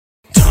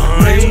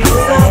Raise and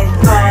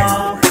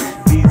fall,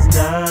 beats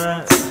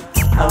down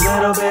a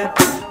little bit,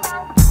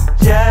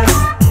 just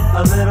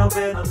a little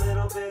bit,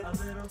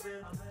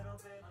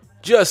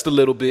 just a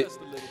little bit.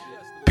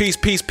 Peace,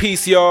 peace,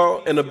 peace,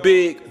 y'all, and a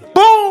big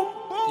boom.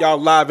 Y'all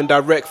live and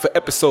direct for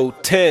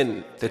episode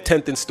 10, the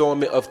 10th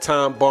installment of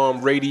Time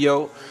Bomb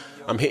Radio.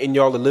 I'm hitting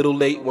y'all a little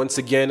late once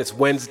again. It's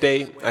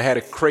Wednesday. I had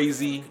a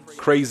crazy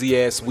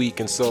ass week,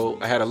 and so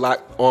I had a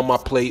lot on my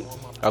plate,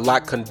 a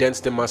lot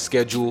condensed in my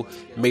schedule,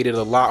 made it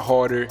a lot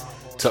harder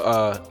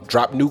to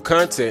drop new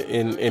content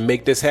and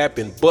make this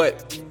happen.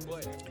 But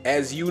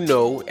as you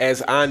know,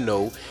 as I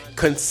know,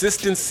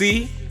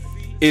 consistency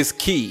is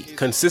key.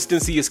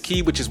 Consistency is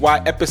key, which is why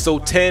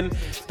episode 10,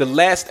 the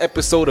last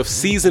episode of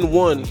season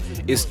 1,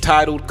 is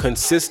titled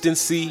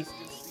Consistency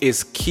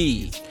is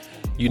Key.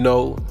 You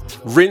know,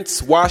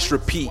 rinse, wash,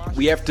 repeat.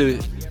 We have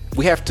to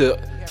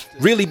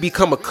really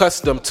become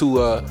accustomed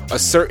to a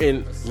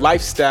certain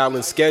lifestyle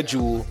and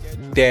schedule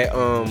that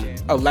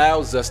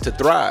allows us to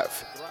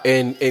thrive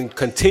and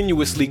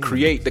continuously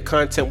create the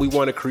content we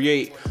want to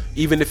create,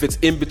 even if it's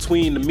in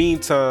between the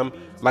meantime,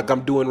 like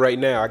I'm doing right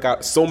now. I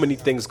got so many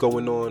things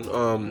going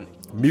on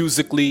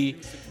musically,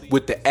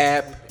 with the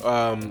app,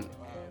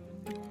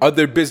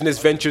 other business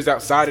ventures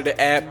outside of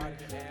the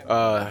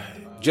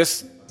app,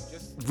 just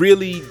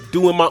really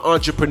doing my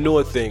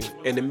entrepreneur thing,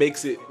 and it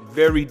makes it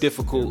very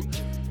difficult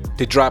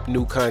to drop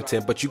new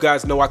content. But you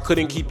guys know I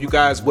couldn't keep you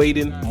guys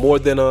waiting more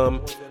than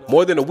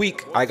a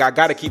week. I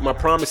gotta keep my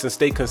promise and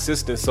stay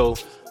consistent. So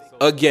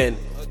again,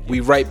 we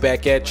right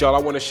back at y'all. I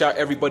want to shout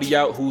everybody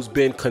out who's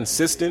been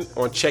consistent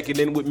on checking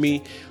in with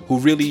me, who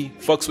really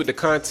fucks with the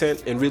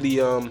content and really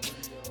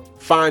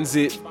finds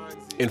it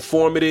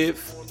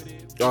informative,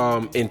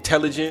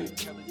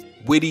 intelligent,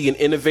 witty, and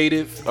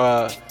innovative.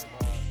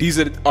 These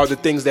are the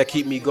things that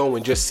keep me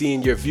going. Just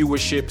seeing your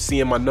viewership,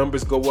 seeing my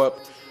numbers go up.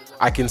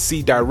 I can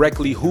see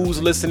directly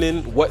who's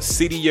listening, what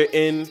city you're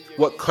in,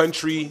 what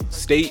country,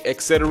 state,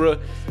 etc.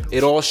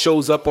 It all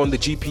shows up on the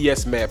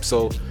GPS map.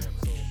 So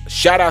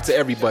shout out to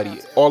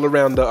everybody all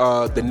around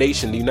the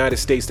nation, the United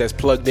States, that's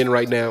plugged in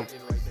right now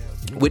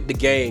with the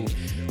gang.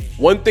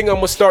 One thing I'm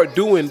going to start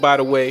doing, by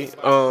the way,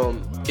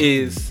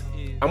 is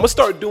I'm going to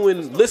start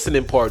doing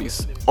listening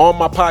parties on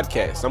my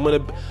podcast.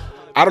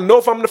 I don't know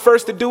if I'm the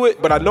first to do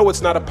it, but I know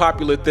it's not a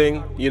popular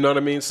thing. You know what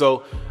I mean?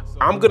 So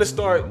I'm going to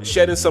start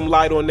shedding some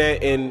light on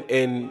that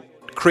and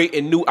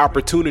creating new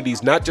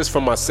opportunities, not just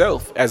for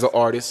myself as an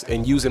artist,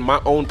 and using my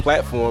own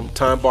platform,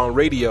 Time Bomb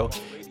Radio,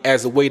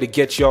 as a way to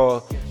get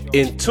y'all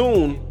in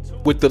tune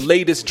with the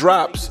latest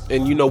drops.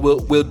 And you know,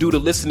 we'll do the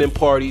listening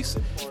parties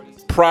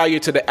prior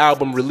to the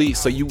album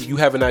release, so you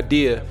have an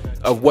idea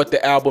of what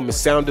the album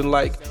is sounding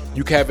like.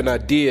 You can have an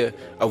idea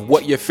of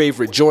what your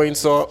favorite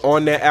joints are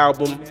on that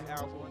album,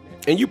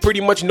 and you pretty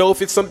much know if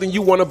it's something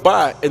you want to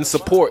buy and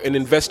support and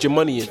invest your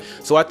money in.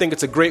 So I think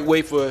it's a great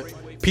way for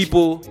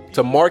people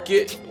to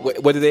market,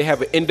 whether they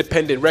have an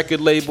independent record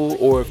label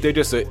or if they're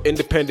just an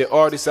independent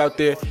artist out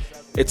there.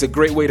 It's a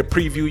great way to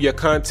preview your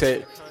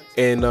content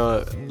and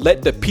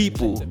let the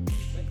people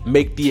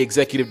make the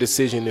executive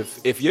decision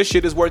if your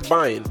shit is worth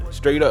buying,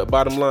 straight up,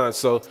 bottom line.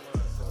 So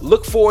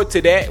look forward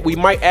to that. We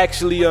might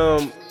actually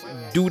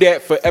do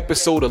that for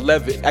episode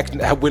 11. Actually,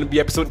 that wouldn't be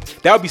episode,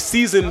 that would be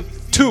season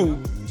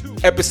 2,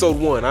 episode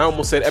 1. I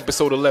almost said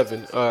episode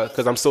 11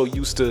 because I'm so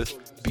used to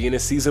being in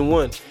season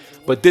 1.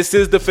 But this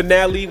is the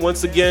finale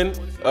once again,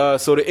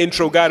 so the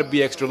intro got to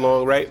be extra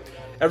long, right?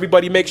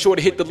 Everybody make sure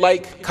to hit the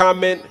like,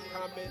 comment,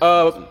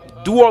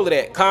 do all of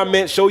that.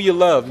 Comment, show your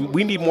love.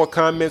 We need more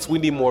comments. We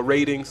need more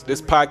ratings.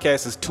 This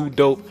podcast is too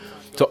dope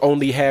to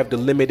only have the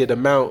limited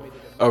amount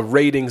of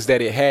ratings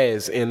that it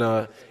has. And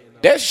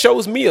that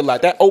shows me a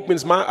lot. That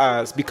opens my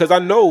eyes, because I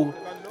know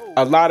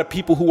a lot of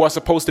people who are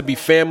supposed to be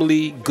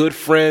family, good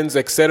friends,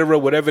 etc.,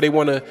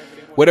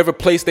 whatever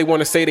place they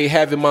want to say they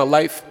have in my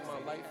life.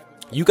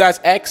 You guys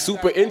act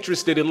super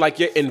interested and like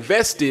you're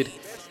invested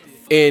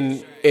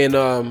in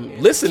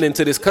listening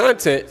to this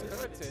content,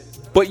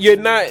 but you're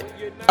not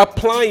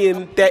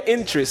applying that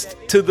interest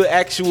to the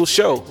actual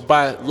show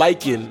by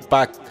liking,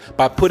 by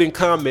putting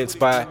comments,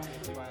 by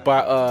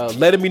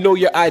letting me know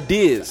your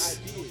ideas.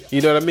 You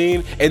know what I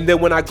mean? And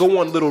then when I go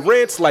on little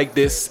rants like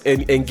this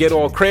and get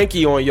all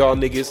cranky on y'all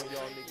niggas,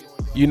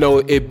 you know,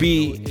 it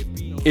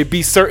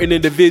be certain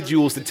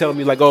individuals to tell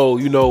me like, oh,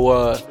 you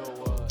know,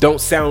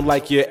 don't sound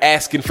like you're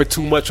asking for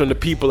too much on the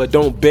people, or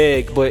don't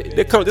beg. But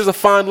there's a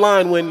fine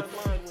line when,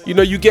 you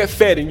know, you get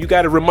fed, and you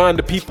got to remind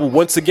the people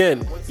once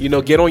again, you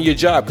know, get on your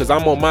job, because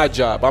I'm on my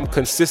job. I'm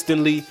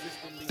consistently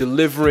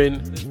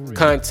delivering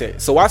content.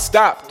 So I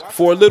stopped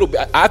for a little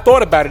bit. I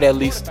thought about it at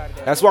least.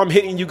 That's why I'm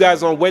hitting you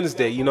guys on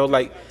Wednesday. You know,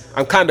 like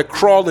I'm kind of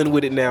crawling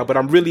with it now, but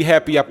I'm really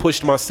happy I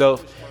pushed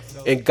myself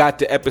and got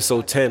to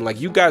episode 10. Like,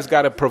 you guys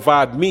got to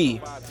provide me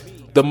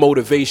the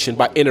motivation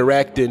by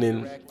interacting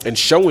and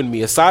showing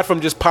me, aside from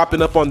just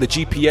popping up on the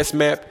GPS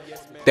map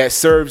that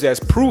serves as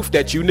proof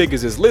that you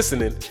niggas is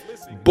listening.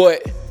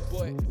 But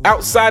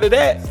outside of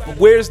that,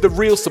 where's the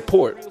real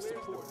support?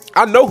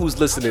 I know who's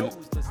listening,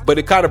 but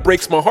it kind of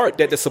breaks my heart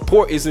that the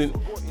support isn't,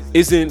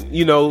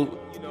 you know,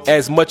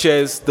 as much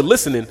as the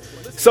listening.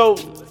 So,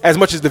 as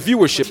much as the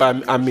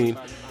viewership, I mean.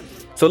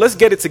 So let's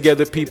get it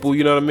together, people,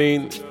 you know what I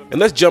mean? And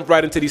let's jump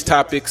right into these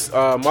topics.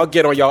 I'll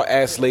get on y'all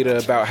ass later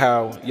about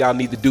how y'all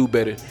need to do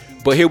better.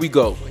 But here we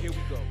go.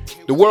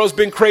 The world's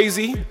been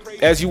crazy,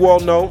 as you all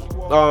know.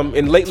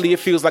 And lately it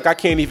feels like I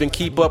can't even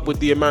keep up with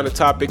the amount of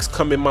topics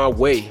coming my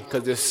way,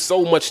 because there's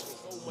so much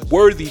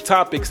worthy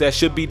topics that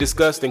should be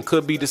discussed and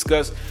could be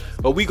discussed.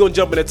 But we gonna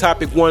jump into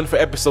topic 1 for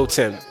episode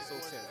 10.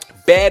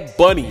 Bad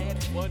Bunny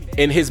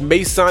in his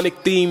Masonic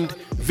themed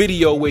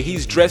video where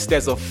he's dressed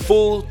as a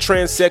full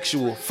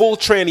transsexual, full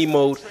tranny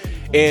mode,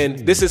 and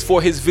this is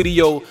for his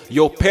video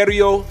Yo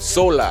Perreo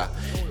Sola.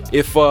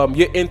 If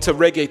you're into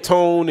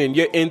reggaeton and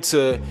you're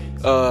into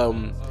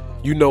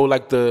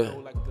like the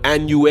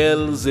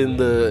Anuels and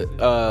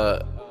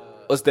the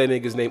what's that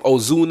nigga's name,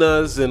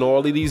 Ozunas, and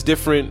all of these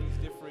different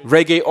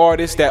reggae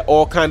artists that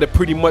all kind of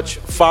pretty much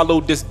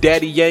followed this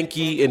Daddy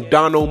Yankee and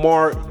Don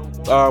Omar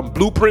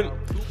blueprint,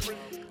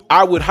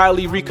 I would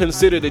highly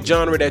reconsider the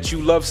genre that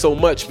you love so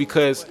much,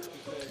 because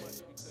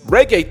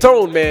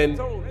reggaeton, man,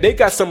 they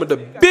got some of the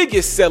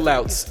biggest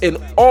sellouts in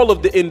all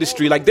of the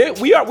industry. Like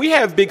we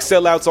have big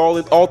sellouts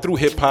all through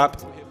hip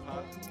hop.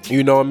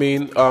 You know what I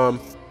mean?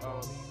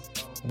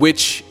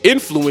 Which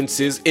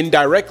influences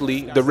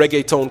indirectly the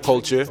reggaeton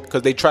culture,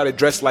 because they try to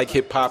dress like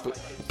hip hop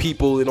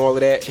people and all of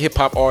that, hip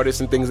hop artists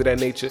and things of that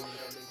nature.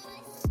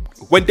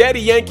 When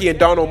Daddy Yankee and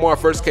Don Omar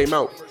first came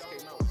out,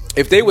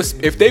 if they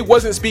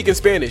wasn't speaking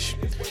Spanish,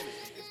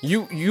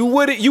 you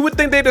would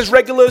think they're just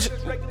regular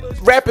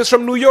rappers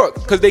from New York,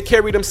 because they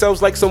carry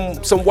themselves like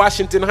some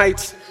Washington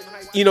Heights,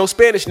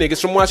 Spanish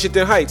niggas from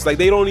Washington Heights. Like,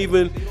 they don't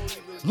even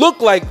look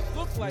like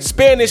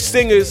Spanish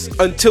singers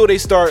until you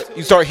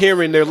start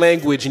hearing their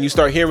language and you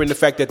start hearing the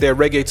fact that they're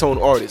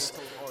reggaeton artists.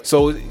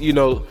 So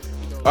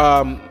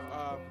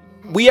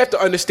we have to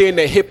understand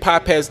that hip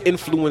hop has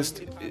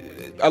influenced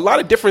a lot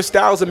of different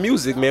styles of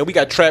music, man. We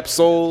got trap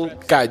soul,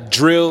 got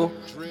drill,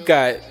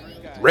 got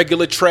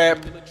regular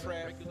trap,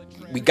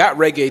 we got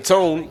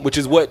reggaeton, which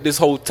is what this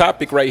whole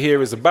topic right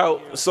here is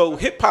about. So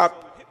hip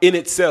hop in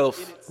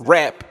itself,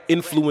 rap,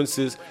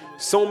 influences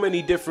so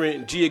many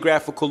different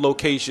geographical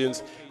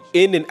locations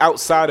in and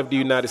outside of the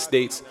United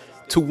States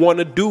to want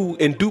to do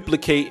and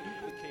duplicate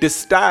the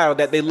style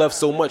that they love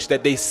so much,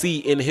 that they see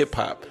in hip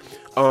hop.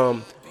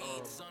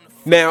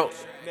 Now,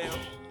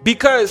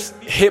 because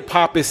hip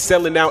hop is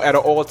selling out at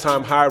an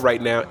all-time high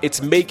right now,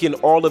 it's making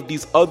all of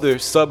these other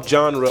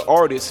subgenre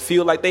artists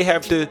feel like they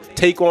have to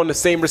take on the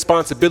same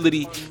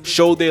responsibility,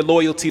 show their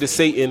loyalty to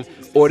Satan,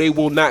 or they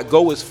will not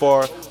go as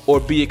far or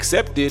be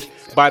accepted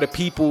by the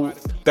people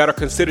that are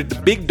considered the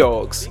big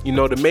dogs,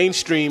 the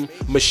mainstream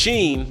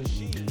machine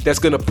that's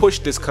going to push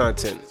this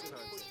content.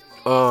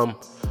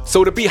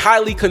 So to be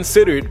highly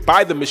considered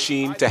by the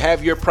machine, to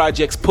have your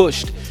projects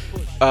pushed,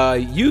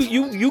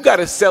 you got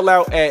to sell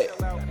out at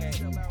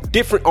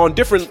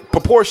different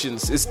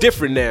proportions. It's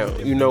different now.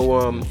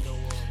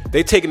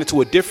 They taking it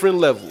to a different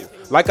level.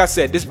 Like I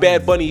said, this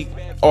Bad Bunny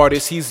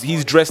artist,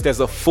 he's dressed as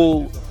a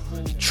full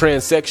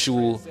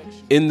transsexual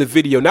in the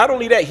video. Not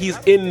only that, he's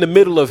in the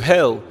middle of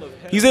hell.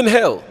 He's in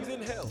hell,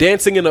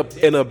 dancing in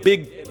a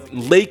big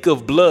lake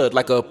of blood,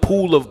 like a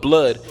pool of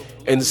blood,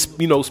 and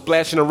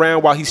splashing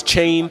around while he's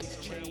chained,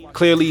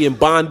 clearly in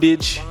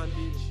bondage.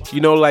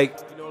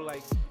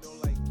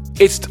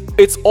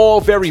 It's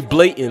all very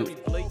blatant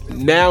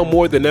now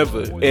more than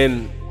ever.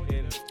 And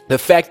the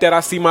fact that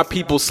I see my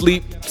people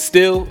sleep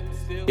still,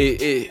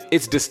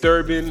 it's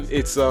disturbing.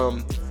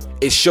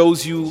 It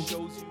shows you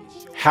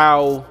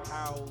how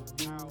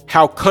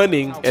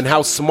cunning and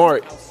how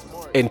smart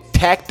and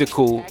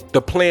tactical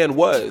the plan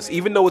was.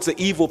 Even though it's an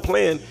evil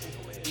plan,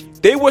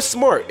 they were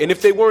smart. And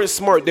if they weren't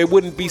smart, there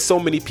wouldn't be so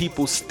many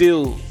people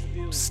still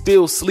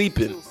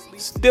sleeping,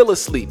 still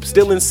asleep,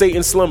 still in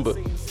Satan's slumber.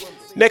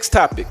 Next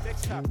topic.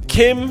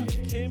 Kim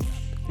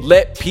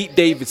let Pete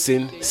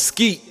Davidson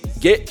skeet,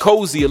 get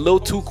cozy a little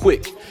too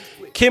quick.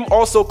 Kim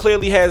also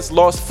clearly has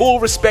lost full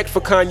respect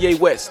for Kanye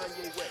West.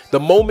 The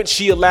moment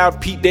she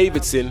allowed Pete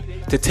Davidson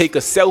to take a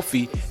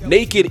selfie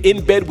naked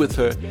in bed with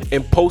her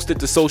and post it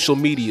to social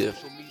media.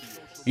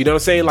 You know what I'm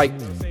saying? Like,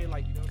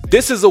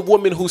 this is a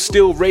woman who's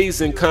still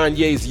raising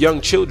Kanye's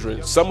young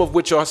children, some of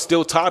which are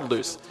still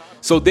toddlers.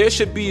 So there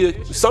should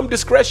be some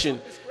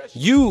discretion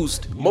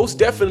used, most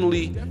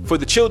definitely, for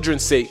the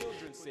children's sake.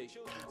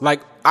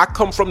 Like, I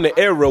come from the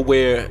era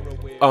where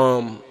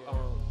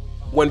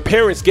when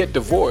parents get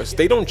divorced,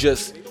 they don't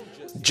just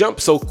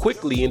jump so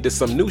quickly into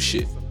some new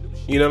shit.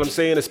 You know what I'm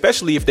saying?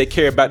 Especially if they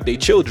care about their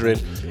children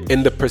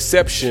and the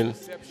perception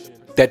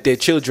that their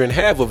children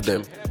have of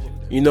them.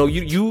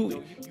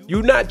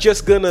 You're not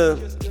just gonna...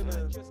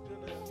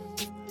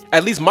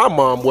 At least my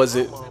mom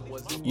wasn't.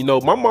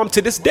 My mom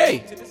to this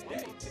day,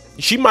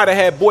 she might have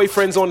had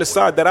boyfriends on the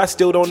side that I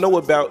still don't know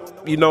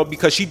about,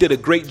 because she did a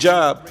great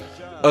job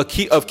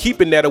of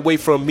keeping that away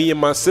from me and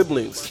my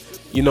siblings.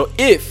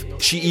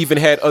 If she even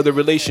had other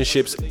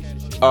relationships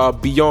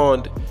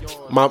beyond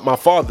my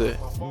father.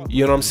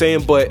 You know what I'm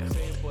saying? But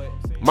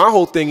my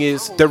whole thing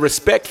is the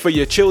respect for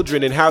your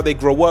children and how they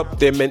grow up,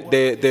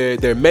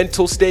 their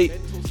mental state.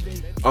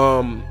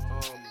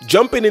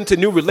 Jumping into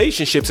new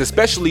relationships,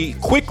 especially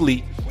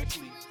quickly,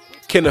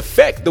 can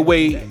affect the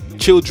way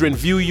children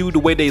view you, the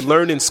way they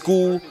learn in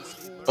school.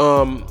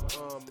 And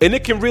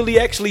it can really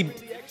actually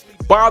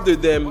bother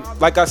them,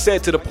 like I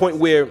said, to the point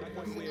where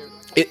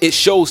it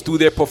shows through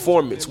their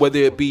performance, whether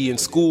it be in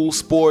school,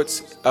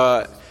 sports,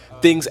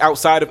 things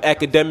outside of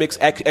academics,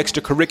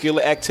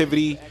 extracurricular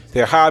activity,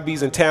 their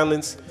hobbies and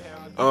talents.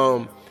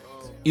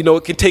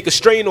 It can take a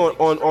strain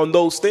on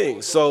those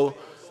things. So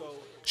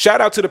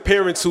shout out to the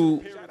parents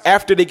who,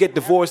 after they get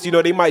divorced,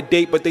 they might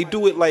date, but they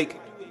do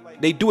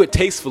it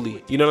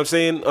tastefully. You know what I'm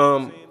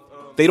saying?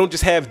 They don't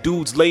just have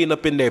dudes laying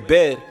up in their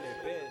bed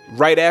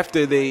right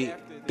after they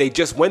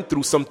just went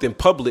through something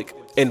public,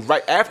 and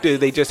right after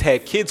they just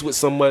had kids with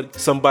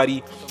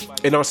somebody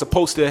and are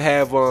supposed to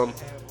have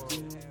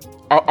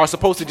are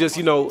supposed to just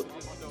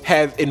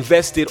have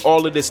invested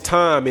all of this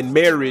time in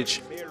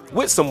marriage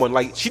with someone.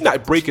 Like, she's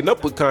not breaking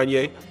up with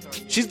Kanye,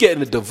 she's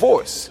getting a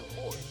divorce.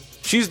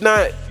 She's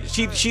not,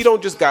 she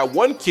don't just got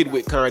one kid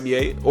with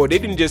Kanye, or they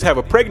didn't just have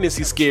a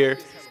pregnancy scare,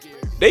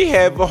 they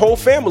have a whole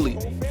family.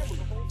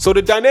 So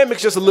the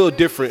dynamic's just a little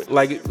different.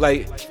 Like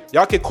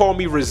y'all can call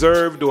me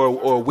reserved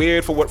or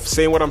weird for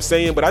saying what I'm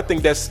saying, but I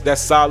think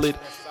that's solid.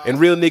 And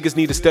real niggas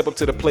need to step up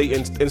to the plate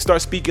and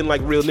start speaking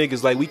like real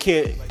niggas. Like, we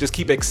can't just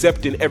keep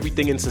accepting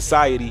everything in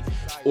society,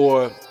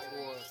 or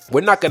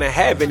we're not gonna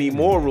have any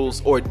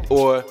morals or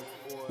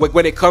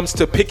when it comes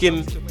to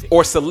picking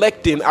or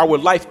selecting our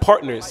life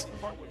partners.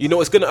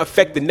 It's gonna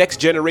affect the next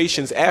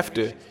generations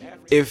after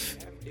if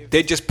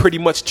they're just pretty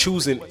much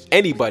choosing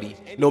anybody,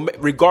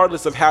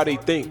 regardless of how they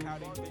think.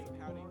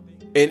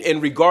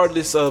 And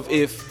regardless of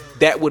if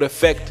that would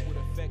affect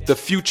the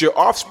future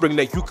offspring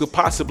that you could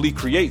possibly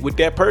create with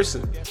that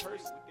person.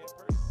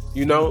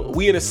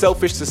 We in a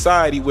selfish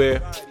society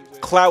where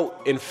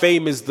clout and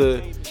fame is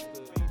the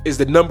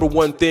number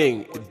one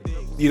thing.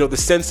 The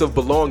sense of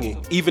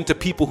belonging, even to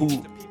people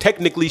who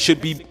technically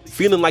should be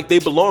feeling like they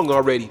belong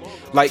already.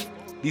 Like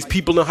these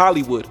people in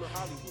Hollywood,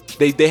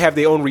 they have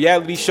their own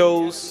reality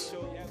shows.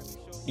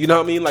 You know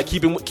what I mean? Like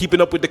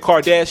keeping up with the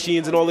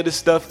Kardashians and all of this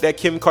stuff that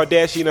Kim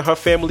Kardashian and her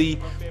family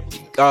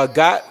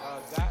got.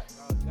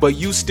 But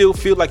you still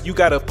feel like you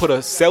gotta put a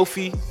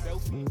selfie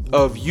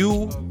of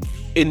you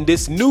and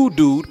this new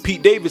dude,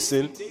 Pete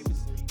Davidson,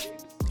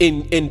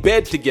 in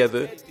bed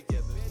together.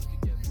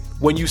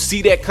 When you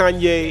see that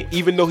Kanye,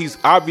 even though he's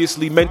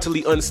obviously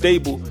mentally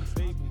unstable,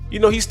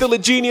 he's still a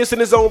genius in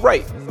his own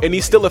right. And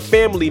he's still a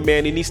family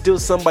man, and he's still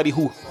somebody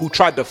who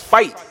tried to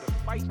fight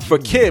for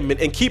Kim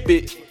and keep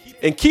it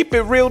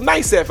real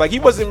nice. Like, he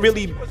wasn't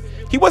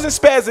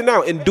spazzing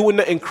out and doing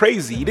nothing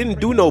crazy. He didn't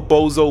do no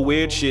bozo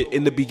weird shit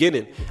in the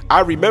beginning.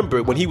 I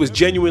remember when he was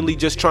genuinely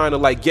just trying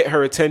to get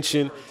her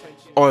attention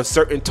on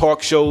certain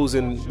talk shows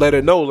and let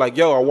her know, like,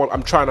 yo,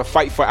 I'm trying to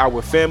fight for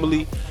our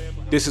family.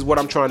 This is what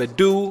I'm trying to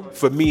do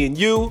for me and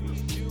you.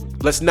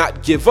 Let's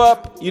not give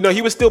up.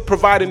 He was still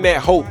providing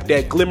that hope,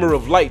 that glimmer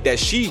of light that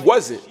she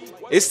wasn't.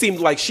 It seemed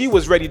like she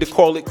was ready to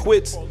call it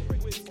quits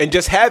and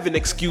just have an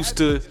excuse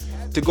to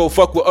go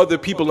fuck with other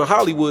people in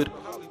Hollywood,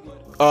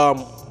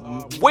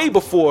 way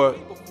before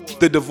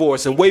the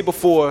divorce and way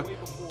before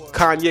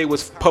Kanye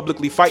was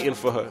publicly fighting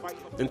for her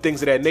and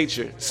things of that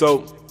nature.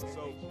 So,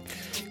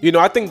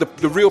 I think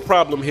the real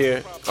problem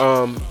here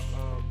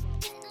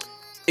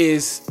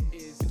is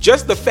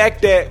just the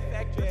fact that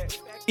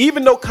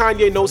even though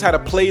Kanye knows how to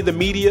play the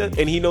media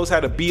and he knows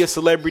how to be a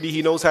celebrity,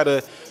 he knows how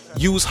to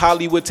use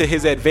Hollywood to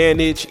his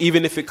advantage,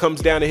 even if it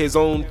comes down to his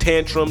own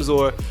tantrums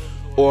or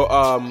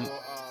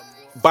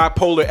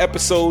bipolar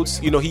episodes.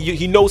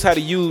 He knows how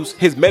to use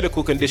his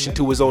medical condition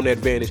to his own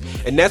advantage,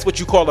 and that's what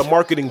you call a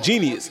marketing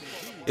genius.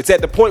 It's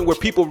at the point where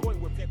people,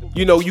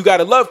 you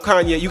gotta love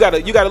Kanye, you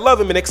gotta love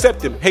him and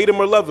accept him, hate him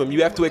or love him,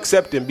 you have to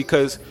accept him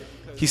because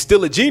he's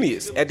still a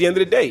genius at the end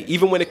of the day,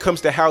 even when it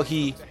comes to how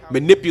he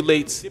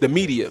manipulates the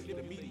media.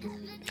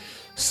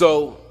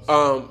 So,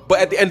 but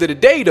at the end of the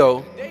day,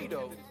 though,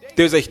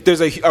 there's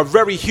a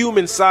very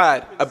human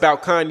side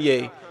about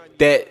Kanye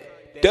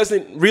that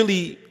doesn't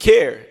really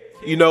care,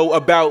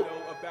 about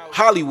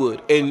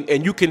Hollywood,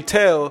 and you can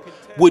tell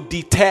would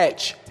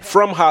detach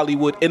from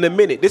Hollywood in a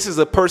minute. This is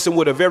a person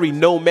with a very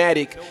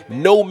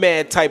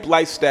nomad type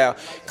lifestyle.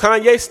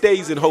 Kanye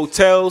stays in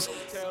hotels,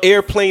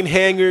 airplane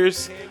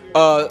hangars,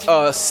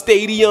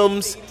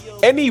 stadiums,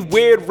 any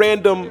weird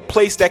random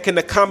place that can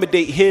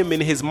accommodate him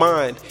in his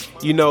mind.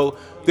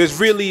 There's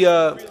really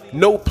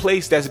no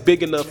place that's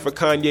big enough for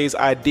Kanye's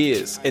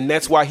ideas, and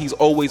that's why he's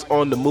always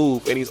on the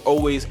move, and he's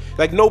always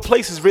no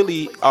place is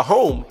really a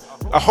home.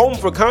 A home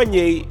for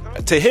Kanye,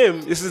 to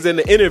him, this is in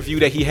the interview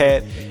that he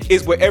had,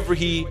 is wherever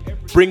he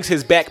brings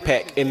his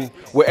backpack and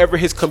wherever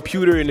his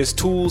computer and his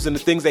tools and the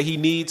things that he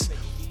needs,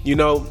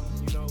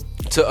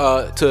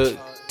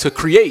 to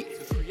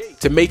create,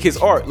 to make his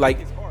art.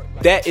 Like,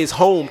 that is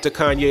home to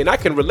Kanye, and I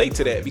can relate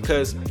to that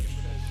because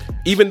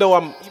even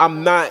though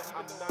I'm not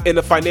in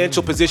the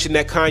financial position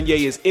that Kanye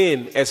is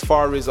in, as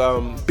far as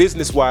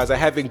business-wise. I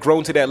haven't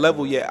grown to that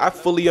level yet. I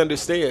fully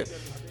understand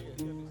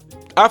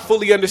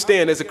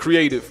as a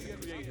creative.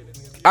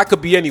 I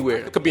could be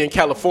anywhere. I could be in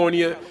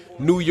California,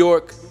 New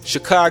York,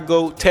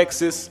 Chicago,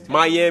 Texas,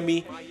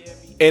 Miami.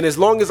 And as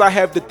long as I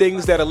have the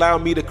things that allow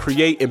me to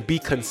create and be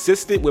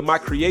consistent with my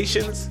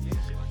creations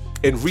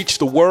and reach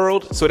the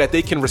world so that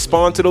they can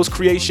respond to those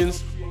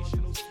creations,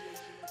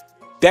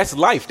 that's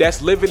life,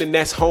 that's living, and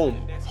that's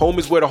home. Home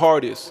is where the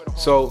heart is.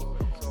 So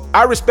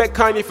I respect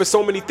Kanye for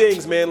so many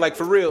things, man. Like,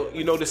 for real,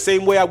 you know, the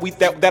same way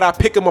that I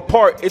pick him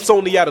apart, it's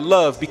only out of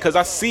love, because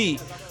I see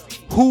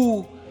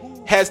who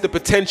has the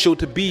potential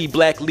to be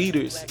black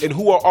leaders and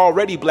who are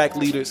already black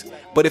leaders.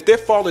 But if they're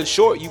falling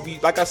short,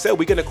 like I said,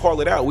 we're going to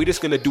call it out. We're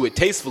just going to do it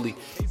tastefully.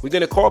 We're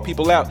going to call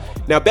people out.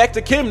 Now, back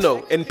to Kim,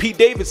 though, and Pete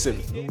Davidson.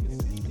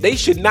 They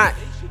should not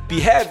be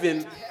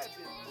having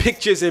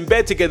pictures in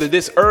bed together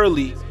this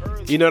early,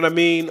 you know what I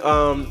mean?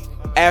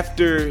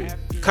 After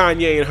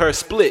Kanye and her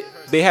split,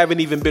 they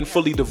haven't even been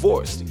fully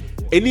divorced.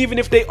 And even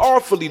if they are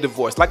fully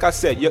divorced, like I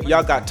said,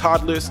 y'all got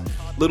toddlers,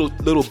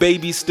 little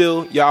babies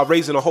still. Y'all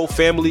raising a whole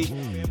family.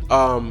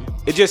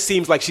 It just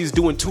seems like she's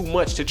doing too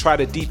much to try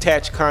to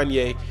detach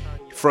Kanye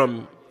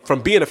from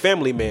being a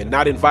family man,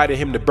 not inviting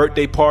him to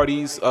birthday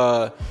parties,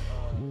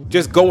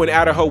 just going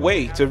out of her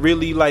way to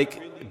really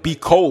like be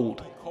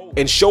cold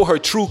and show her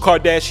true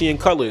Kardashian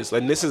colors.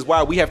 And this is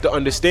why we have to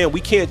understand,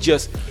 we can't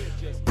just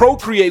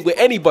procreate with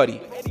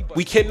anybody.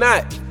 We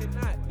cannot.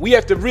 We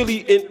have to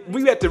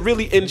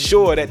really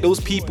ensure that those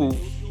people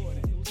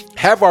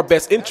have our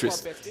best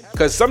interests,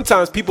 because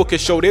sometimes people can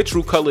show their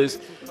true colors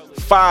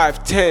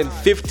 5, 10,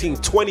 15,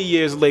 20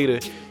 years later.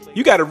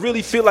 You got to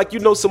really feel like you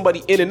know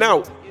somebody in and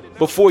out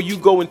before you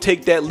go and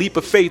take that leap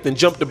of faith and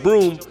jump the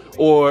broom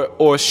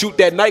or shoot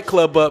that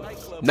nightclub up.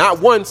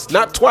 Not once,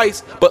 not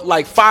twice, but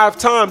like 5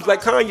 times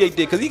like Kanye did,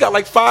 because he got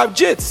like 5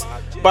 jits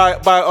by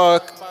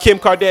Kim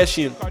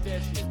Kardashian.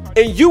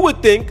 And you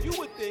would think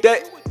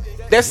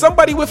that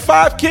somebody with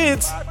 5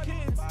 kids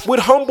would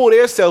humble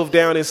themselves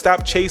down and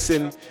stop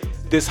chasing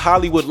this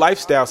Hollywood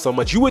lifestyle so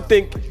much. You would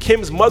think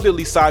Kim's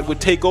motherly side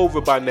would take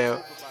over by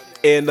now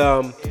and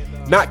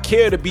not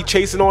care to be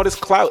chasing all this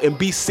clout and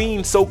be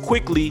seen so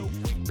quickly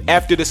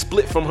after the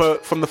split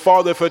from the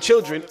father of her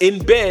children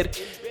in bed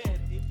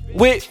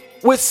with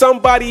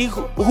somebody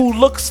who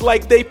looks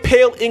like they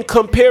pale in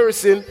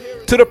comparison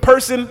to the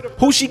person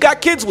who she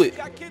got kids with.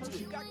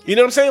 You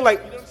know what I'm saying?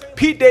 Like,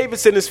 Pete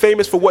Davidson is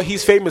famous for what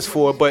he's famous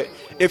for, but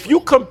if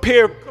you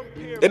compare,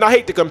 and I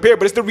hate to compare,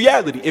 but it's the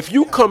reality. If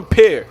you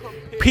compare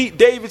Pete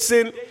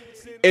Davidson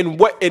and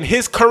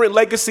his current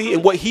legacy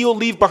and what he'll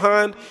leave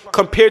behind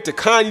compared to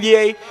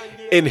Kanye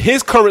and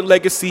his current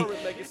legacy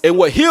and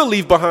what he'll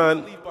leave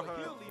behind,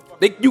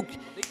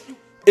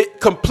 it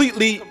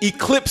completely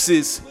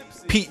eclipses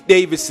Pete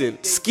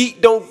Davidson.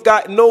 Skeet don't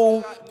got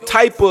no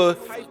type of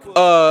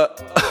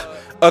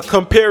a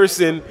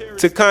comparison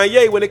to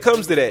Kanye when it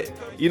comes to that,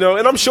 you know,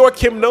 and I'm sure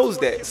Kim knows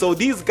that. So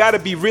these got to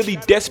be really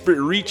desperate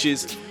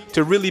reaches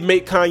to really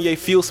make Kanye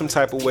feel some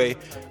type of way,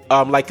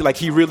 like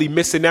he really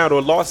missing out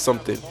or lost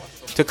something.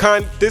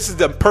 This is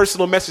the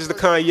personal message to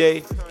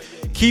Kanye.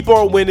 Keep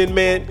on winning,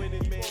 man.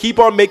 Keep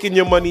on making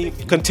your money.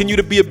 Continue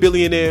to be a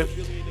billionaire.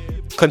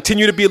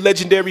 Continue to be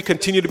legendary.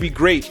 Continue to be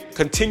great.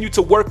 Continue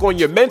to work on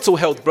your mental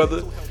health,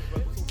 brother.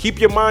 Keep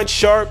your mind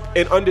sharp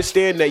and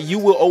understand that you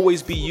will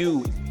always be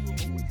you.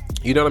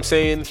 You know what I'm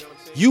saying?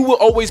 You will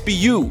always be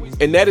you.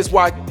 And that is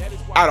why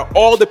out of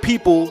all the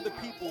people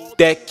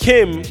that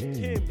Kim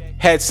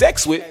had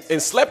sex with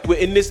and slept with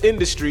in this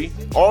industry,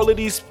 all of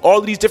these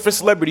different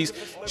celebrities,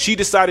 she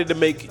decided to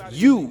make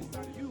you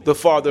the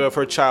father of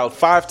her child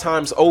 5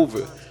 times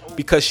over,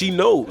 because she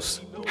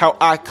knows how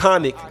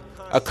iconic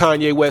a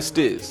Kanye West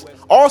is.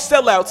 All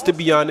sellouts, to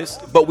be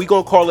honest, but we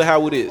gonna call it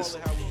how it is.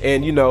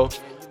 And you know,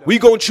 we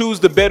gonna choose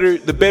the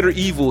better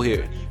evil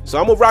here. So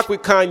I'm gonna rock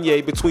with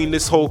Kanye between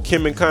this whole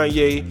Kim and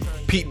Kanye,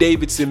 Pete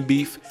Davidson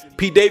beef.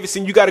 Pete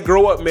Davidson, you gotta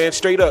grow up, man,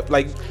 straight up.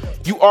 Like,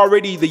 you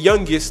already the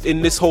youngest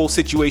in this whole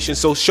situation,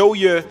 so show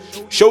your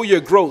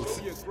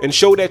growth and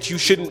show that you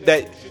shouldn't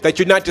that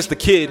you're not just a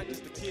kid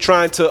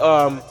trying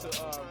to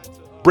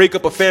break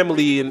up a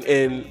family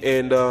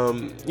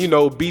and you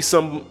know, be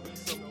some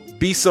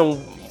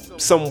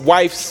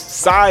wife's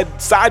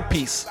side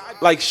piece.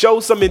 Like, show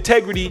some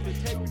integrity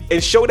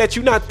and show that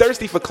you're not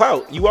thirsty for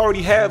clout. You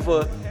already have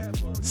a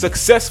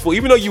successful,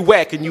 even though you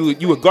whack and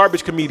you a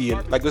garbage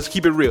comedian, like, let's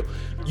keep it real,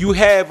 you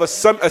have a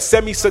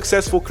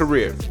semi-successful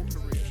career.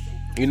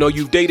 You know,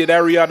 you've dated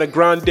Ariana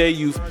Grande,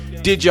 you've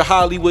did your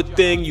Hollywood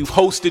thing, you've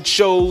hosted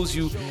shows,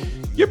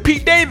 you're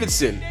Pete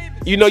Davidson.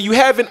 You know, you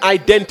have an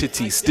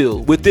identity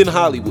still within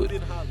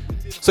Hollywood.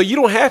 So you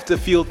don't have to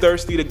feel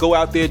thirsty to go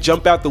out there,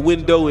 jump out the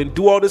window and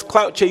do all this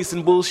clout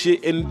chasing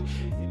bullshit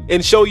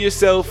and show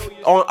yourself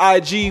on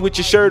IG with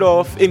your shirt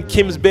off in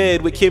Kim's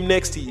bed with Kim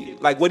next to you.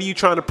 Like, what are you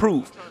trying to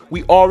prove?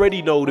 We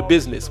already know the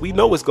business. We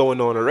know what's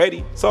going on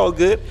already. It's all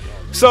good.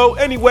 So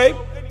anyway,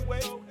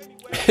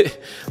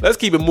 let's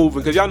keep it moving,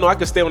 because y'all know I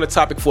can stay on the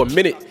topic for a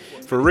minute.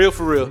 For real.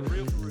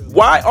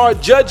 Why are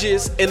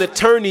judges and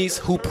attorneys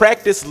who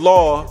practice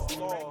law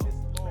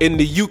in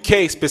the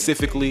UK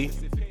specifically,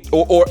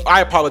 or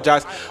I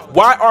apologize,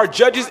 why are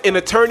judges and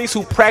attorneys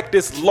who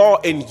practice law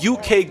in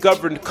UK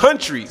governed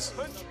countries,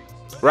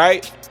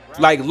 right?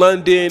 Like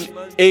London,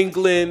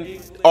 England,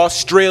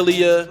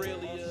 Australia,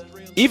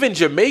 even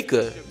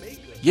Jamaica,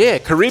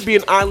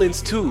 Caribbean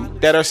islands too,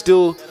 that are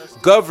still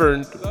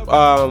governed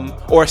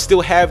or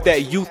still have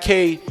that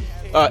UK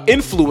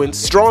influence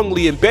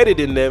strongly embedded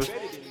in them,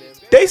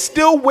 they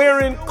still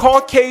wearing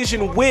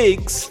Caucasian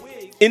wigs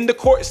in the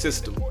court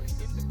system.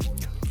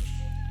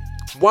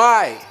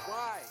 Why?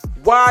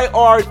 Why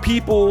are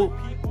people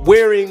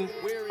wearing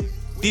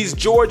these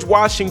George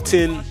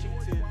Washington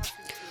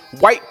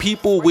white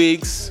people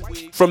wigs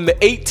from the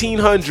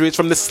 1800s,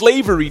 from the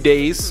slavery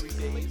days,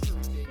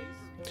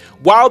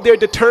 while they're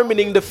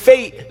determining the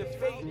fate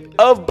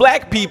of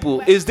black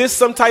people? Is this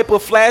some type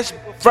of flash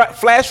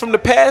from the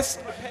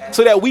past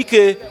so that we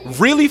could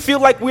really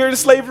feel like we're in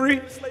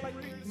slavery?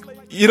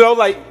 You know,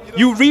 like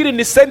you reading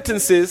the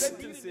sentences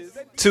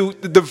to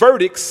the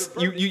verdicts,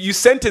 you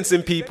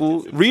sentencing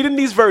people, reading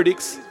these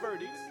verdicts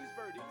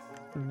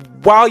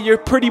while you're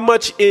pretty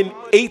much in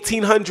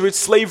 1800s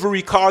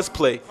slavery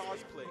cosplay.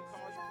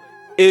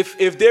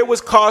 If there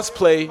was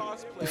cosplay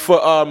for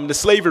the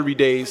slavery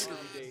days,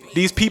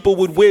 these people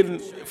would win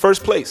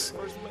first place.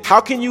 How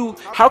can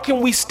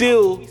we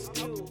still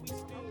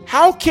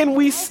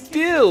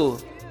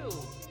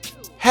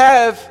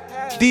have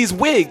these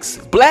wigs?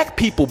 Black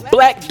people,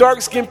 black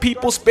dark-skinned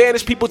people,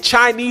 Spanish people,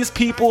 Chinese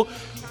people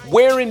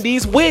wearing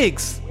these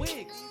wigs.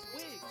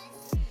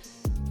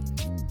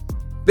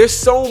 There's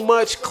so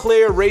much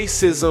clear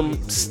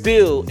racism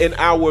still in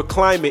our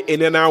climate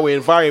and in our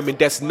environment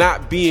that's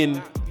not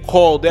being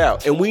called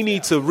out, and we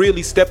need to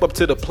really step up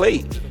to the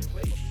plate.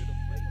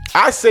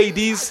 I say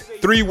these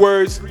 3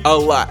 words a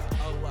lot,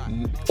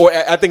 or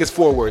I think it's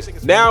 4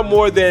 words. Now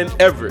more than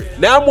ever.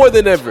 Now more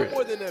than ever.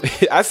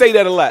 I say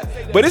that a lot,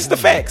 but it's the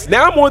facts.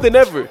 Now more than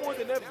ever,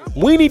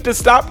 we need to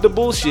stop the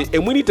bullshit,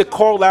 and we need to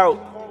call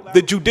out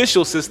the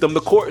judicial system,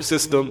 the court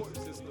system,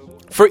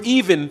 for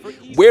even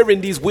wearing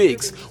these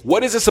wigs.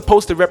 What is it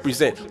supposed to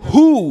represent?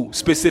 Who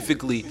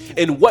specifically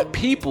and what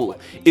people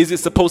is it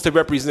supposed to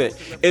represent?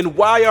 And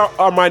why are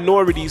our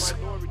minorities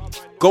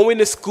going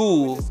to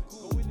school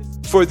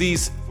for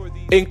these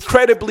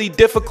incredibly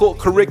difficult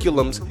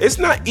curriculums? It's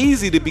not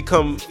easy to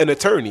become an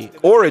attorney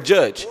or a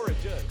judge.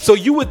 So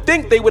you would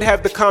think they would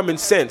have the common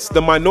sense,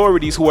 the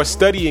minorities who are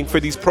studying for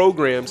these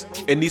programs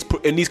and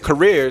these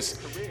careers.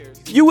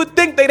 You would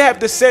think they'd have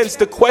the sense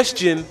to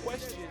question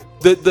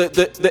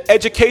the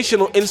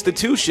educational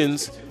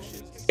institutions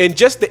and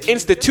just the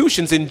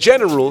institutions in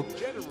general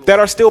that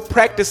are still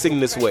practicing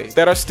this way,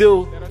 that are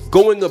still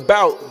going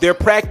about their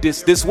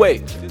practice this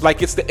way,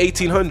 like it's the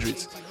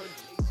 1800s.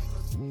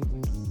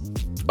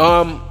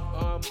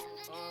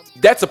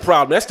 That's a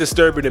problem. That's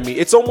disturbing to me.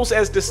 It's almost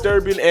as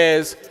disturbing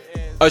as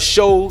a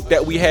show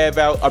that we have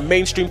out, a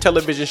mainstream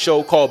television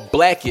show called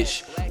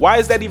Blackish. Why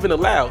is that even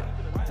allowed?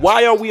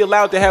 Why are we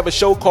allowed to have a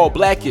show called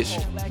Blackish?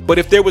 But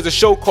if there was a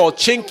show called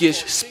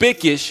Chinkish,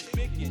 Spickish,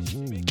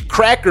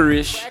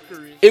 Crackerish,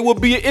 it would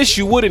be an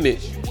issue, wouldn't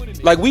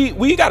it? Like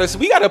we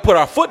gotta put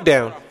our foot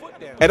down.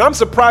 And I'm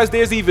surprised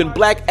there's even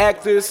black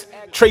actors,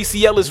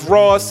 Tracee Ellis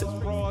Ross,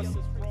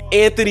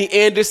 Anthony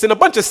Anderson, a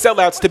bunch of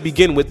sellouts to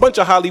begin with, bunch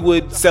of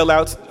Hollywood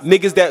sellouts,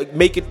 niggas that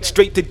make it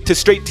straight to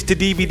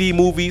DVD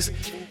movies.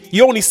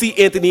 You only see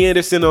Anthony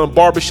Anderson on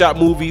barbershop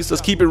movies.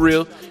 Let's keep it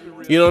real.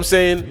 You know what I'm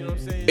saying?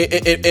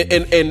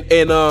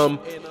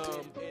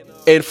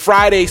 And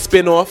Friday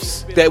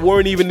spin-offs that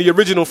weren't even the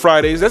original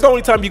Fridays. That's the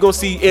only time you're gonna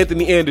see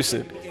Anthony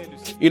Anderson.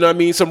 You know what I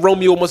mean? Some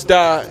Romeo Must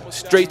Die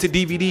straight to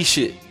DVD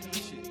shit.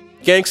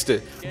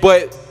 Gangster.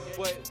 But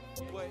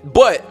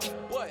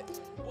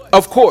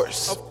of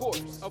course,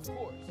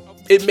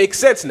 it makes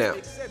sense now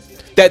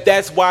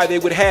that's why they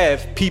would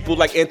have people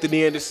like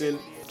Anthony Anderson,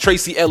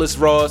 Tracee Ellis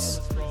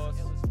Ross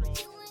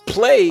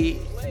play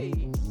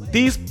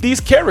these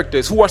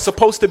characters who are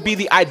supposed to be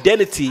the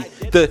identity,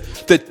 the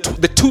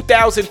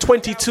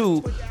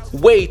 2022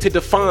 way to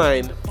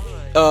define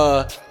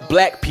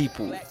black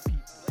people.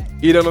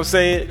 You know what I'm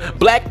saying?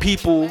 Black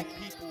people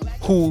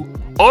who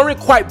aren't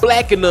quite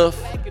black enough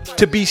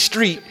to be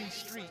street,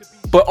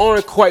 but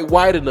aren't quite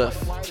white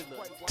enough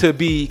to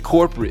be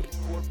corporate.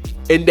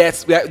 And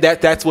that's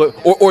what,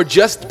 or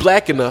just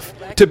black enough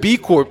to be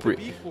corporate,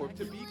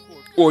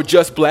 or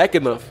just black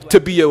enough to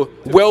be a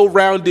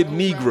well-rounded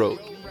Negro.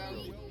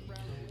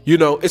 You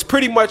know, it's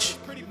pretty much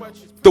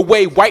the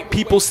way white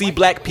people see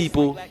black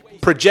people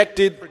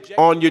projected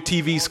on your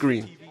TV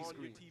screen.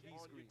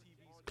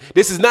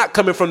 This is not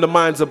coming from the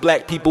minds of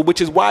black people, which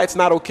is why it's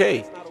not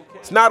okay.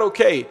 It's not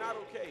okay.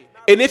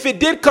 And if it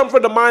did come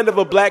from the mind of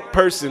a black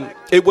person,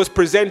 it was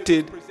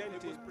presented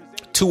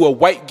to a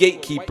white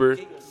gatekeeper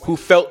who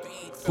felt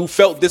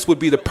this would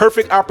be the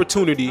perfect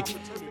opportunity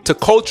to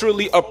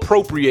culturally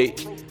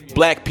appropriate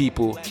black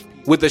people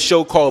with a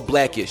show called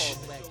Blackish.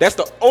 That's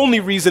the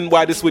only reason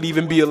why this would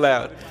even be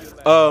allowed.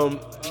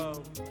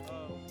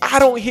 I I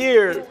don't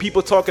hear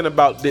people talking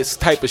about this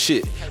type of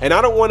shit. And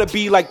I don't want to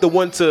be like the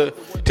one to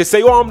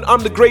say, oh,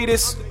 I'm the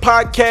greatest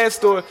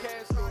podcast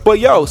but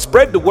yo,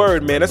 spread the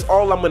word, man. That's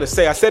all I'm going to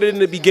say. I said it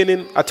in the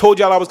beginning. I told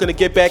y'all I was going to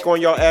get back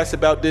on y'all ass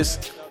about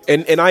this.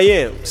 And I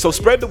am. So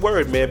spread the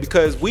word, man,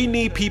 because we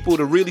need people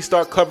to really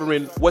start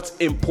covering what's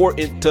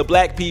important to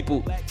black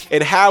people.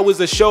 And how is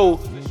a show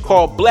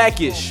called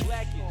Blackish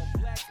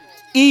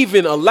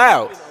even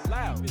allowed?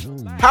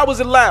 How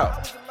is it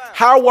allowed?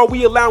 How are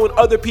we allowing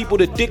other people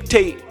to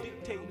dictate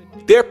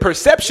their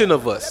perception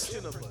of us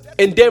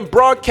and then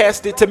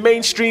broadcast it to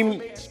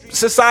mainstream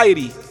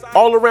society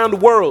all around the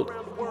world?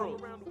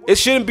 It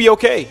shouldn't be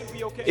okay.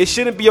 It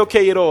shouldn't be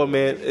okay at all,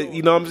 man.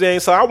 You know what I'm saying?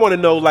 So I want to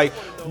know, like,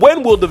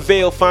 when will the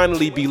veil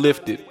finally be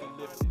lifted?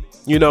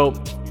 You know,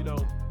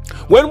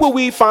 when will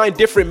we find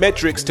different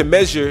metrics to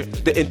measure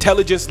the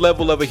intelligence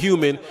level of a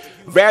human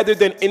rather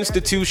than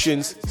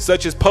institutions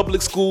such as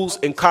public schools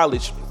and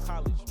college?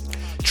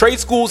 Trade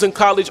schools and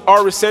college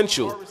are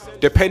essential,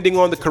 depending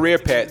on the career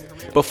path.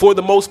 But for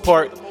the most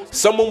part,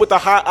 someone with a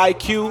high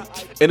IQ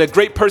and a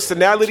great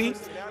personality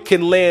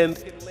can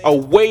land a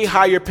way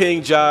higher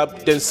paying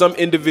job than some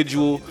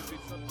individual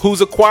who's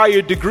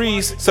acquired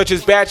degrees such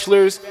as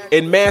bachelor's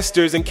and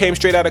master's and came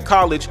straight out of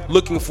college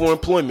looking for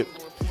employment.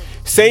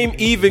 Some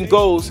even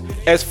go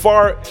as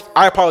far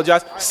as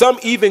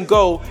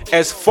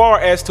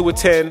to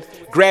attend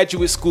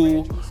graduate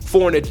school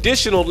for an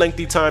additional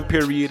lengthy time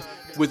period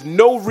with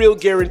no real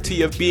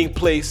guarantee of being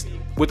placed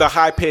with a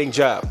high paying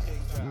job.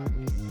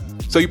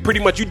 So you're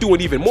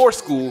doing even more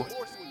school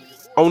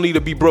only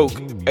to be broke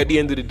at the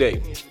end of the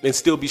day and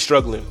still be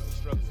struggling.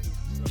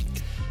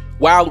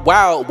 While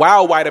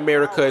white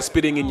America is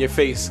spitting in your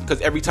face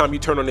because every time you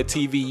turn on the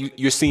TV,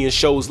 you're seeing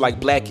shows like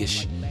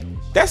Blackish.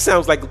 That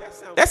sounds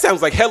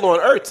like hell on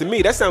earth to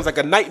me. That sounds like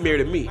a nightmare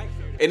to me.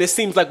 And it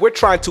seems like we're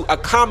trying to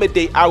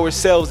accommodate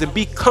ourselves and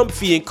be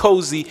comfy and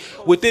cozy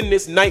within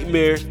this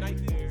nightmare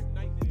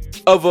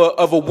of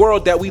a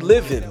world that we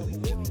live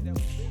in.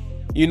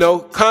 You know,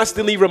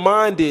 constantly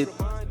reminded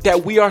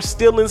that we are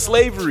still in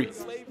slavery.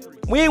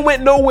 We ain't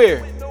went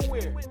nowhere.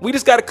 We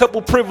just got a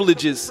couple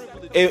privileges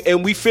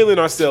and we feeling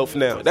ourselves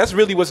now. That's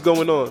really what's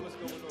going on.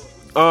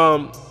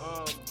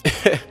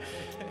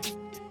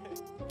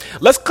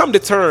 Let's come to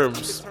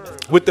terms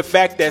with the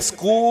fact that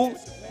school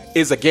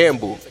is a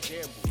gamble.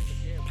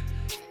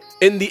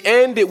 In the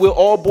end, it will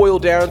all boil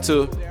down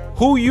to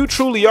who you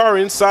truly are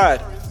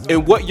inside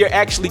and what you're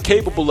actually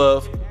capable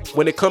of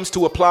when it comes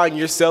to applying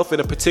yourself in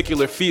a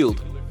particular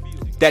field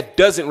that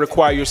doesn't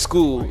require your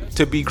school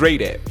to be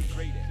great at.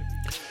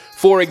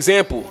 For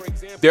example,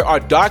 there are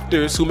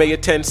doctors who may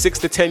attend 6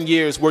 to 10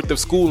 years worth of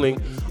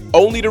schooling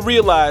only to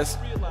realize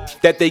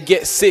that they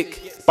get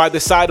sick by the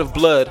sight of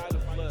blood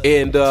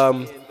and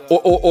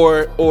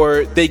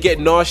or they get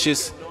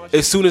nauseous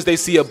as soon as they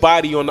see a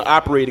body on the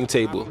operating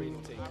table.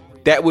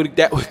 That would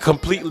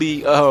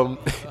completely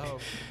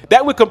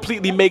that would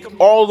completely make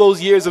all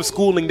those years of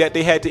schooling that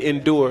they had to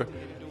endure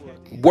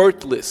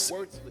worthless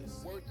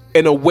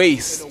and a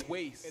waste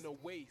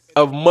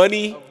of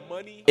money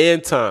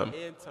and time.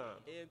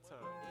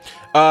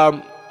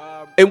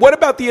 And what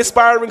about the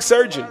aspiring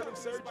surgeon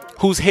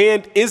whose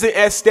hand isn't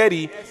as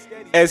steady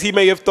as he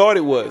may have thought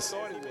it was,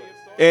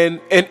 and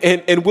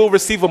will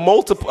receive a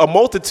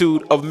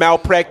multitude of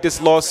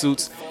malpractice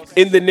lawsuits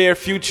in the near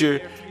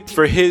future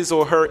for his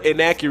or her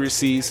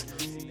inaccuracies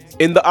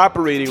in the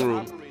operating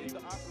room?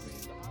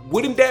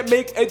 Wouldn't that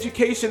make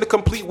education a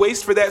complete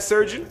waste for that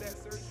surgeon?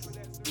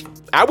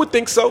 I would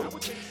think so.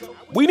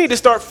 We need to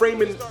start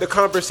framing the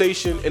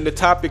conversation and the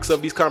topics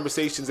of these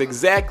conversations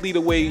exactly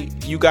the way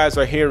you guys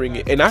are hearing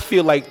it. And I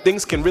feel like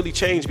things can really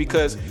change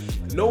because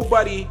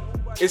nobody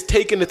is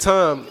taking the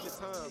time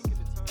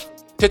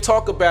to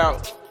talk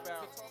about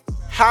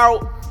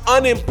how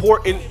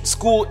unimportant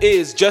school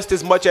is just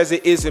as much as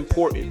it is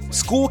important.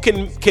 School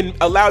can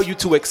allow you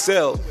to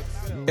excel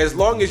as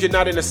long as you're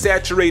not in a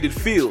saturated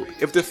field.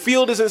 If the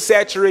field isn't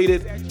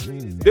saturated,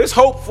 there's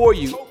hope for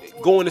you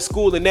going to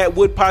school, and that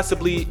would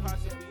possibly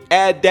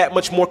add that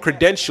much more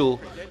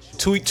credential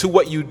to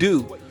what you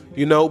do,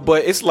 you know.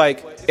 But it's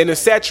like in a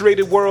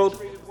saturated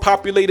world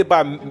populated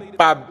by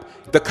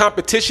the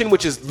competition,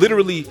 which is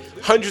literally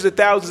hundreds of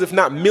thousands, if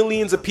not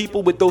millions of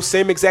people with those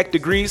same exact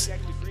degrees,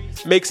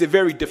 makes it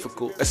very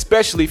difficult,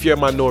 especially if you're a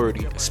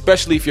minority,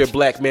 especially if you're a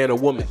black man or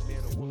woman.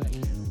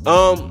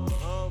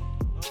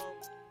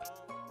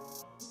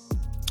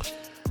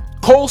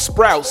 Cole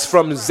Sprouse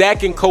from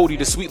Zach and Cody,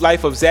 The Sweet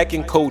Life of Zach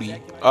and Cody.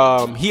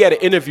 He had an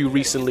interview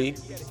recently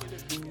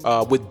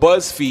with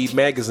BuzzFeed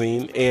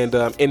magazine, and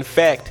in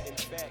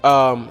fact,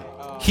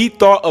 he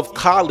thought of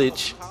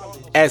college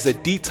as a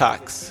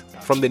detox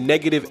from the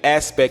negative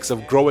aspects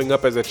of growing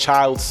up as a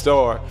child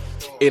star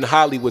in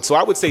Hollywood. So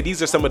I would say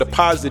these are some of the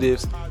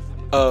positives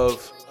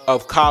of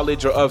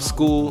college or of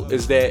school,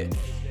 is that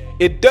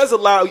it does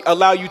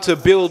allow you to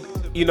build,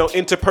 you know,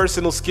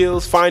 interpersonal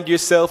skills, find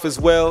yourself as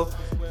well,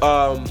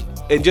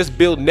 and just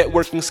build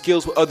networking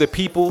skills with other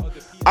people.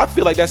 I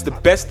feel like that's the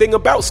best thing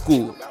about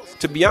school,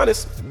 to be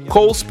honest.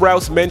 Cole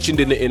Sprouse mentioned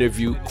in the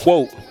interview,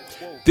 quote,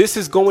 This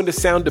is going to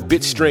sound a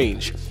bit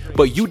strange,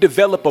 but you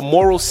develop a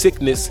moral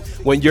sickness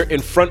when you're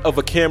in front of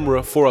a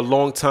camera for a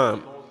long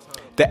time.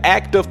 The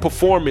act of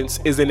performance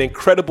is an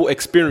incredible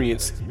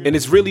experience and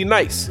it's really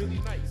nice.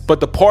 But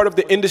the part of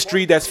the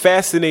industry that's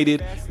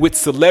fascinated with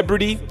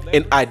celebrity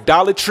and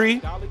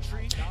idolatry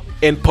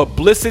and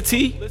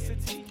publicity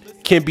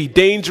can be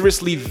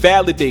dangerously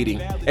validating,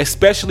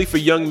 especially for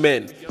young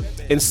men.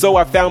 And so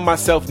I found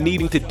myself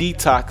needing to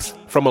detox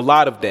from a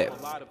lot of that.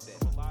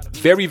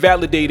 Very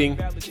validating,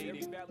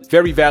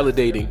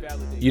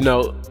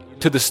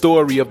 to the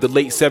story of the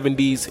late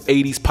 70s,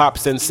 80s pop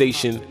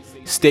sensation,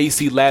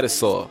 Stacey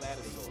Lattisaw,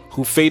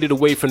 who faded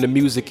away from the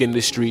music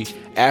industry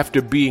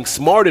after being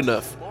smart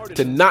enough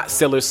to not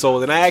sell her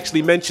soul. And I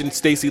actually mentioned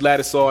Stacey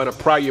Lattisaw in a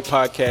prior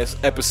podcast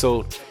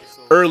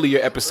earlier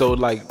episode,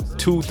 like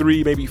 2,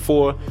 3, maybe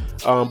 4.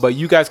 But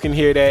you guys can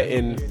hear that,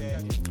 and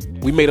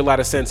we made a lot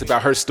of sense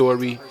about her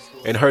story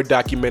and her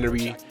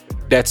documentary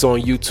that's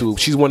on YouTube.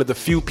 She's one of the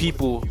few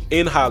people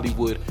in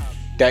Hollywood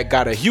that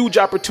got a huge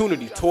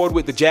opportunity, toured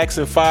with the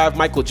Jackson 5,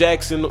 Michael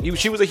Jackson.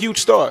 She was a huge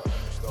star.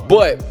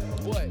 But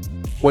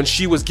when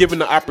she was given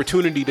the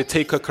opportunity to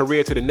take her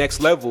career to the next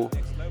level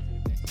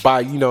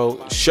by,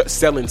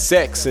 selling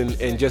sex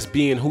and just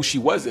being who she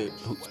wasn't,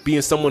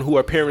 being someone who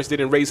her parents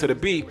didn't raise her to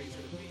be,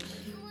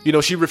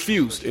 she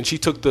refused, and she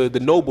took the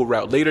noble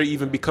route, later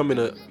even becoming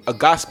a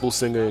gospel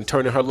singer and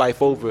turning her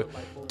life over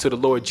to the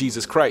Lord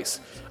Jesus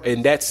Christ.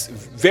 And that's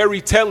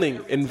very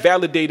telling and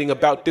validating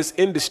about this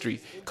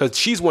industry, because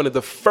she's one of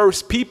the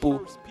first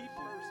people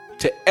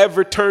to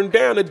ever turn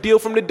down a deal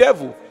from the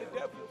devil.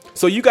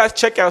 So you guys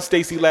check out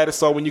Stacey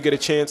Lattisaw when you get a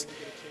chance.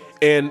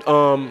 And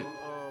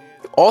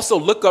also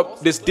look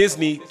up this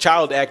Disney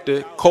child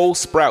actor, Cole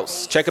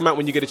Sprouse. Check him out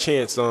when you get a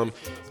chance.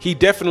 He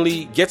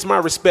definitely gets my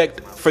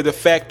respect for the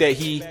fact that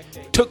he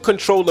took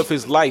control of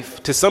his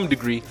life to some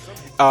degree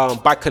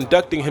by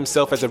conducting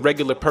himself as a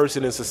regular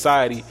person in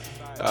society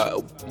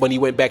when he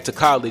went back to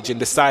college, and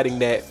deciding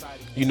that,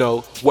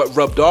 what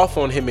rubbed off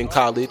on him in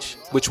college,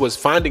 which was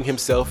finding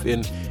himself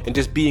and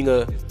just being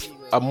a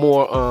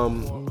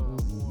more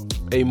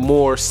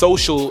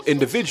social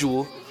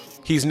individual,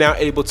 he's now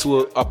able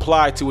to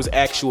apply to his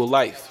actual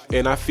life.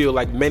 And I feel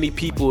like many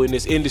people in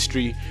this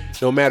industry,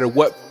 no matter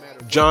what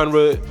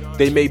genre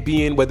they may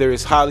be in, whether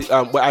it's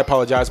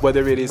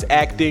whether it is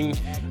acting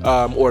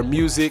or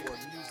music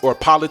or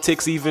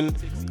politics even,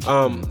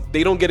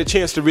 they don't get a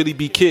chance to really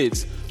be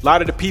kids. A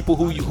lot of the people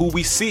who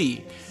we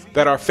see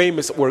that are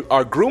famous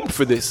are groomed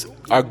for this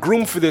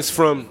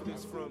from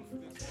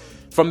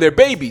their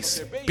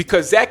babies,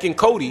 because Zach and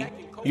Cody,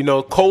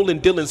 Cole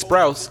and Dylan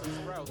Sprouse,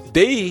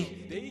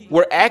 they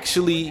were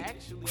actually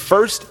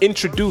first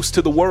introduced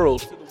to the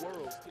world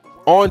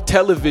on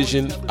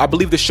television. I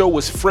believe the show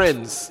was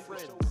Friends,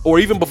 or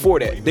even before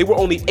that. They were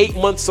only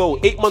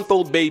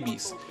 8-month-old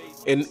babies,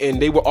 and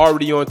they were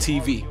already on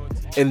TV.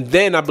 And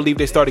then I believe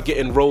they started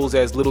getting roles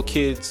as little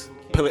kids,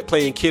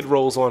 playing kid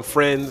roles on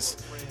Friends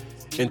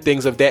and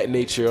things of that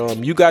nature.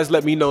 You guys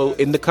let me know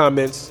in the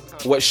comments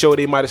what show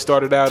they might have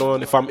started out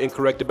on, if I'm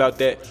incorrect about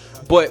that.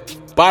 But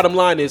bottom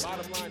line is,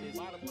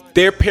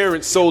 their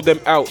parents sold them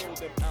out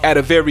at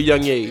a very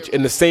young age.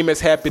 And the same has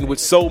happened with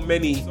so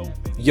many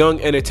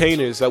young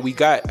entertainers that we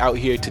got out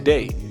here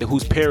today,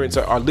 whose parents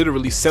are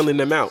literally selling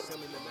them out.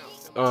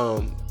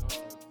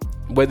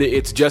 Whether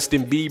it's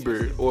Justin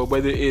Bieber, or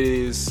whether it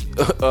is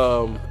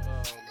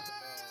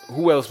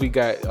who else we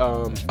got?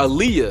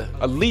 Aaliyah.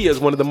 Aaliyah is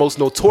one of the most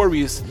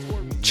notorious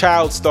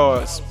child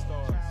stars.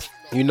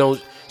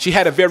 She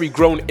had a very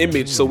grown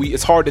image, so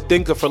it's hard to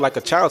think of her like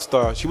a child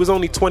star. She was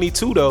only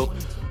 22 though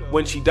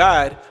when she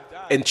died,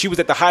 and she was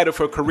at the height of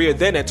her career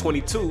then at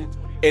 22,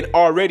 and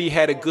already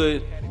had a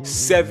good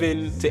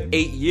 7 to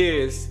 8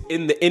 years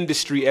in the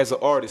industry as an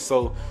artist.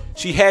 So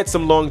she had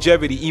some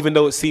longevity, even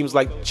though it seems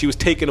like she was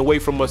taken away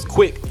from us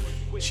quick.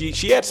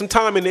 She had some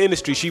time in the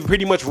industry. She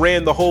pretty much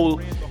ran the whole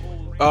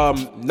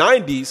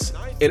 90s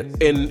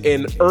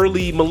and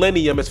early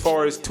millennium, as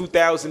far as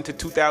 2000 to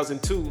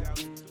 2002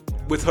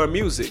 with her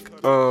music.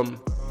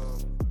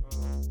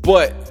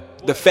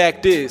 But the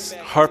fact is,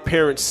 her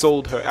parents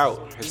sold her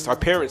out. Her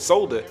parents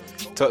sold her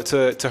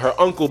to her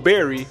uncle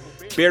Barry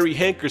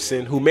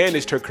Hankerson, who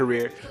managed her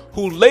career,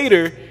 who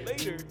later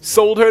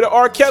sold her to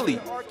R.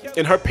 Kelly.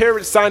 And her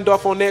parents signed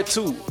off on that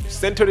too.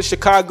 Sent her to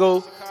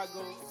Chicago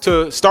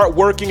to start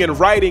working and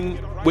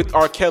writing with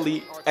R.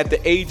 Kelly at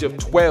the age of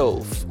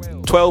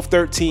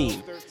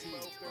 13.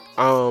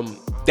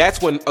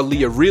 That's when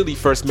Aaliyah really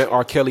first met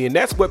R. Kelly, and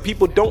that's what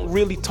people don't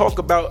really talk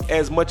about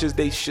as much as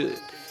they should.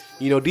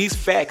 These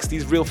facts,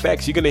 these real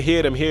facts, you're gonna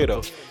hear them here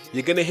though.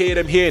 You're gonna hear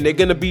them here, and they're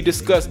gonna be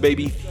discussed,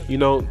 baby.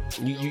 You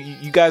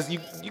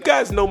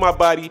guys know my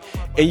body,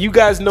 and you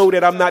guys know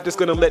that I'm not just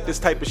gonna let this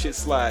type of shit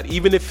slide.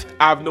 Even if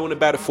I've known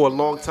about it for a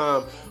long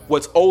time,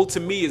 what's old to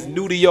me is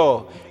new to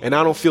y'all, and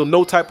I don't feel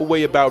no type of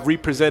way about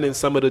representing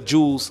some of the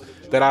jewels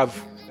that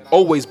I've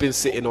always been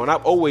sitting on.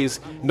 I've always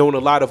known a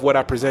lot of what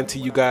I present to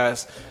you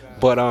guys,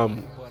 but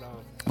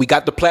we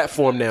got the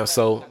platform now,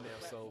 so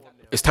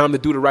it's time to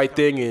do the right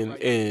thing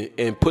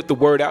and put the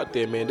word out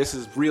there, man. This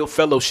is real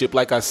fellowship,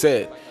 like I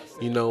said.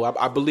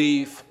 I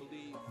believe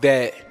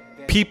that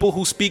people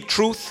who speak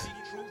truth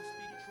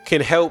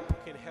can help.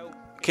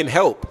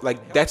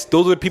 Like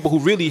those are the people who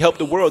really help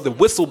the world, the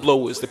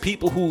whistleblowers, the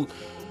people who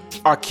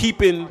are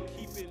keeping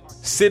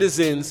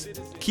citizens,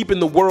 keeping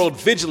the world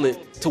vigilant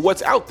to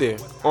what's out there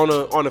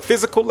on a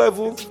physical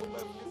level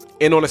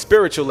and on a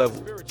spiritual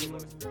level.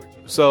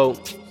 So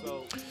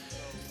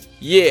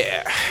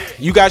yeah,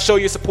 you guys show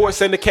your support.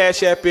 Send the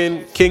Cash App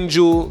in.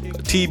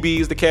 KINGJULTB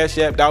is the Cash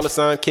App. $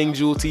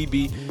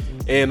 KINGJULTB.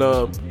 And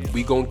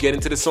we gonna get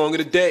into the song of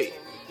the day.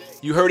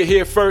 You heard it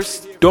here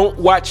first. Don't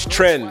watch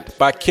Trend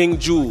by King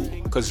Jul,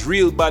 cause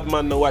real bad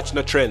man no watch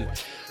no trend.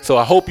 So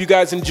I hope you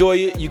guys enjoy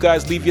it. You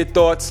guys leave your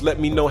thoughts. Let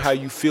me know how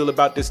you feel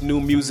about this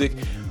new music.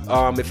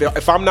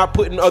 If I'm not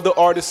putting other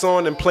artists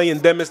on and playing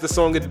them as the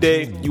song of the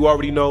day, you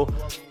already know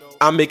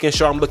I'm making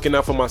sure I'm looking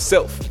out for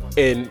myself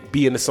and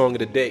being the song of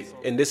the day.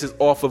 And this is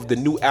off of the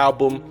new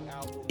album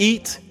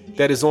Eat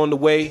that is on the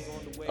way.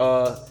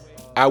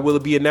 I will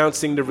be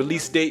announcing the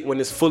release date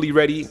when it's fully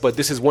ready, but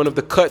this is one of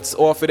the cuts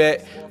off of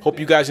that. Hope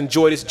you guys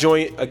enjoy this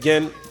joint.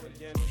 Again,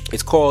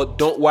 it's called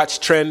Don't Watch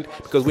Trend,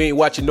 because we ain't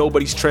watching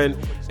nobody's trend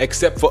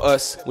except for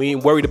us. We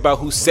ain't worried about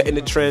who's setting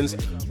the trends.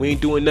 We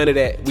ain't doing none of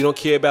that. We don't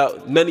care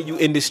about none of you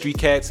industry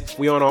cats.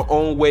 We on our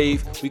own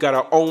wave. We got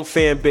our own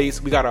fan base.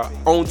 We got our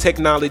own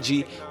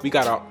technology. We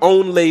got our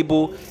own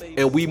label,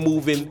 and we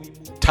moving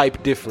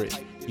type different.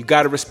 You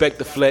gotta respect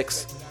the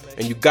flex,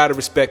 and you gotta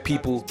respect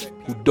people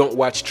who don't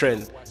watch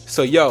trend.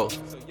 So yo,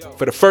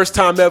 for the first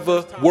time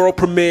ever, world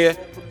premiere,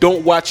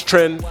 Don't Watch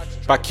Trend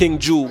by King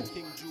Jul.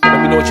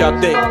 Let me know what y'all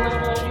think.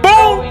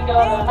 Boom! We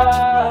gotta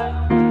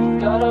hide,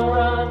 gotta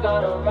run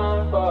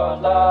for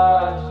our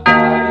lives.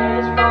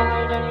 It's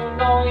falling and you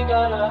know we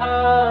gotta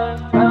hide.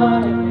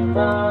 Running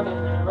our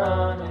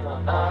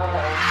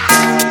eyes.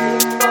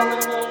 It's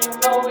falling and you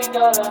know we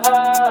gotta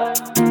hide.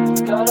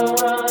 Gotta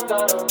run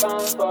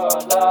for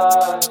our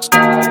lives. It's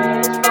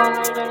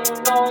falling and you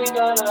know we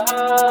gotta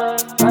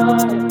hide.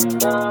 Running.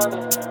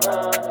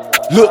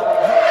 Look,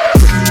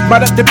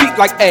 right up the beat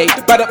like A,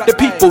 right up the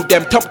people,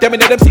 them talk them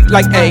and let them see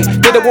like A.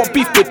 They don't want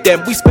beef with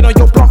them, we spin on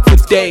your block for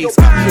days.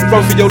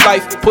 Run for your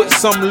life, put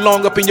something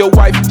long up in your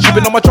wife. She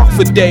been on my drunk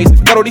for days,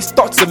 got all these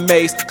thoughts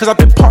amazed, cause I've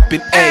been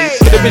popping A.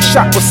 Could have been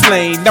shot or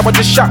slain, now I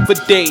just shot for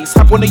days.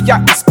 Hop on a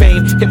yacht in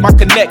Spain, hit my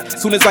connect,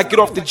 soon as I get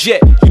off the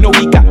jet, you know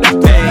he got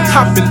the things.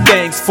 Hopping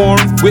things,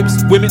 foreign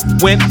whips, women,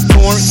 when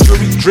torn,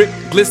 jewelry, drip,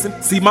 glisten,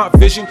 see my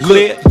vision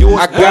clear.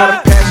 I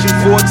got a passion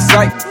for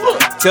sight.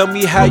 Tell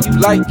me how you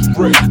like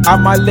it. I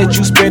might let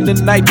you spend the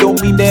night,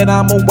 don't mean that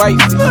I'm a wife.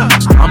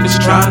 I'm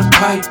just trying to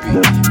pipe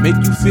it, make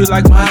you feel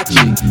like my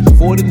chick.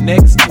 For the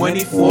next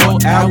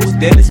 24 hours,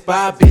 then it's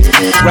Bobby.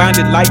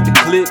 Grinding like the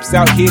clips,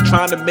 out here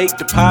trying to make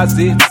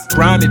deposits.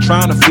 Grinding,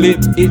 trying to flip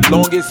it,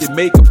 long as it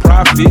make a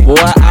profit. Boy,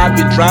 I've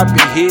been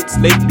dropping hits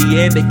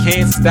lately and they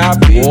can't stop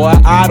it. Boy,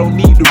 I don't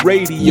need the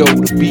radio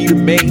to be the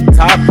main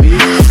topic.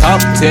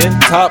 Top 10,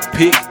 top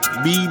pick,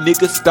 me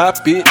nigga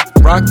stop it.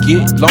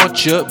 Rocket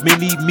launcher,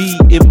 mini me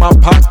in my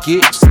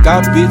pocket.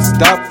 Stop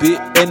it,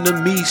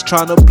 enemies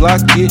tryna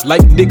block it.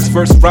 Like Nick's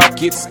first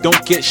rockets,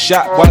 don't get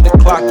shot while the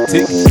clock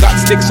ticks. Got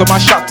sticks on my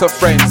shot to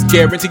friends,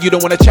 guarantee you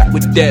don't wanna chat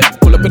with them.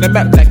 Pull up in the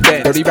map like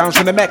that, 30 rounds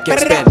from the Mac get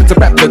spent. It's a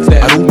rap with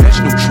them. I don't match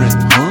no trend,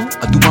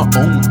 I do my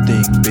own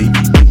thing, baby.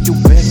 Make your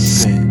back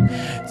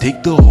bend,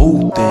 take the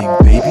whole thing,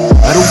 baby.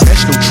 I don't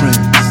match no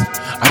trends,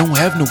 I don't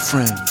have no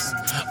friends,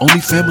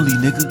 only family,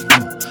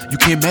 nigga. You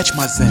can't match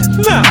my zen.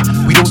 Nah.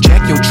 We don't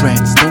jack your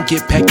trends. Don't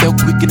get packed out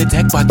quick and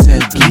attacked by 10.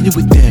 Playing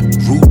with them,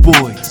 rude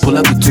boy. Pull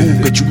out the tool,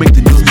 bet you make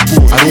the news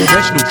boy. I don't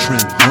match no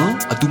trend,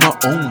 I do my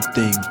own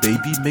thing,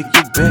 baby. Make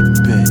your back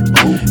bend.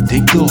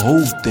 Take the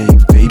whole thing,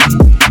 baby.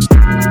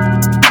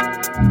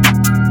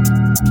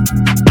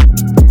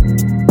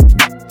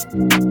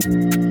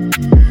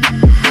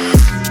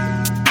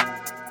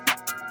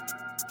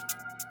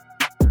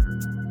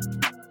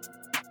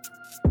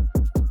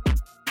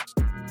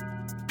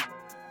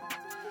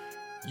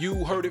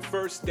 You heard it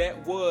first.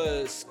 That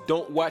was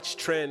Don't Watch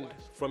Trend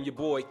from your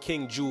boy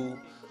King Jul.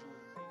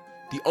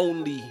 The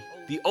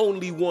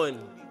only one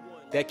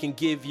that can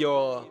give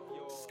y'all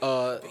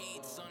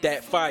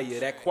that fire,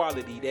 that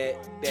quality,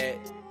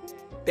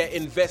 that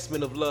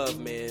investment of love,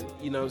 man.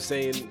 You know what I'm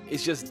saying?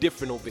 It's just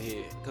different over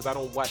here because I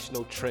don't watch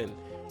no trend.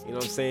 You know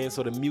what I'm saying?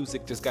 So the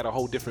music just got a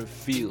whole different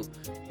feel.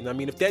 You know what I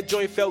mean? If that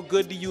joint felt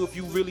good to you, if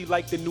you really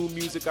like the new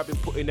music I've been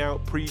putting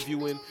out,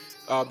 previewing,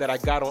 that I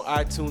got on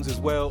iTunes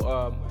as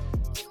well,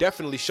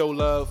 definitely show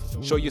love,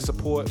 show your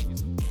support.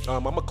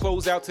 I'm gonna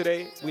close out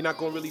today. We're not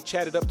gonna really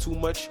chat it up too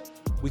much.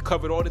 We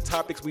covered all the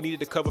topics we needed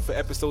to cover for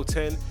episode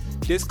 10.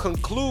 This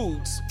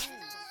concludes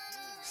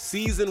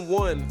season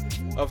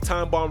 1 of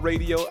Time Bomb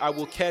Radio. I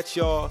will catch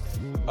y'all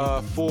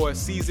for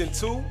season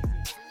 2.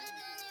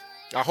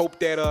 I hope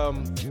that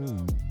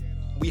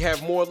we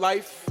have more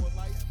life,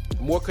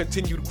 more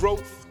continued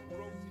growth,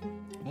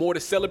 more to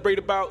celebrate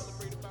about.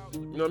 You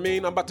know what I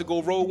mean? I'm about to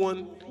go roll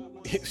one.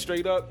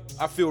 Straight up,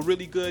 I feel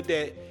really good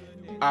that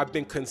I've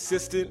been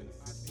consistent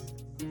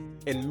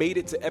and made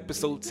it to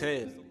episode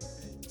 10.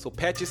 So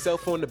pat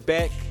yourself on the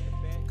back,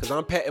 because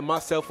I'm patting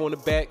myself on the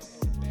back.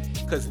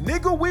 Because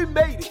nigga, we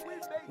made it.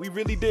 We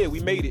really did. We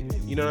made it.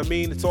 You know what I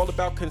mean? It's all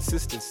about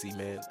consistency,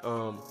 man.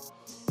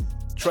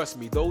 Trust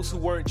me, those who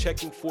weren't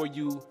checking for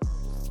you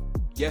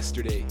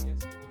yesterday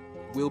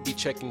will be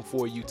checking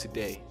for you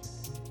today.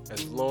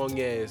 As long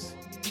as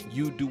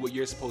you do what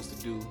you're supposed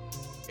to do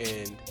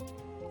and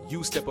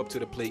you step up to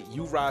the plate,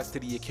 you rise to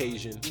the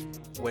occasion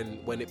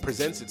when it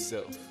presents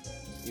itself,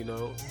 you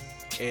know?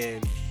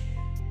 And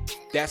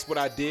that's what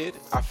I did.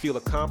 I feel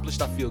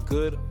accomplished. I feel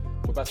good.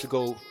 I'm about to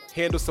go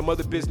handle some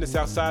other business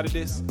outside of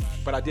this,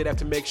 but I did have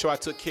to make sure I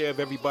took care of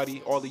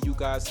everybody, all of you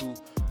guys who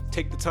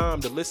take the time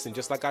to listen,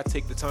 just like I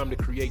take the time to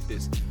create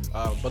this.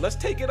 But let's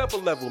take it up a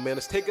level, man.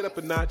 Let's take it up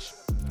a notch.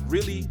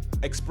 Really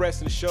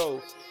express and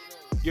show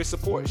your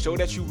support. Show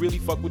that you really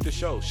fuck with the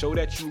show. Show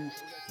that you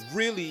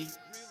really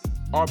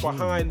are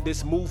behind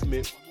this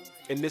movement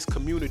and this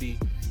community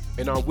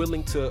and are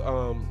willing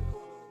to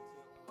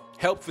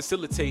help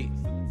facilitate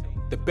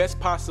the best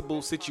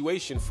possible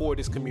situation for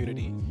this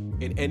community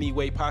in any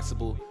way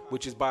possible,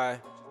 which is by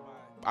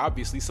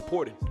obviously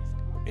supporting.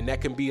 And that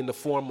can be in the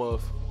form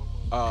of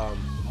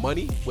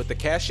money with the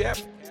Cash App,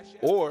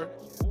 or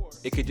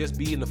it could just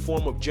be in the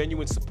form of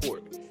genuine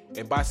support.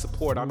 And by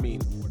support, I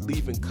mean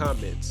leaving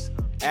comments,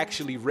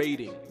 actually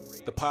rating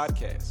the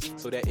podcast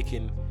so that it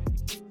can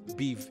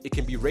be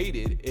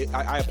rated.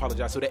 I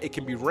apologize, so that it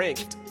can be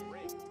ranked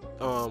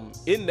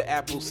in the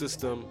Apple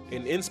system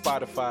and in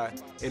Spotify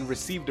and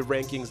receive the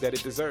rankings that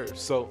it deserves.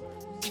 So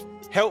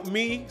help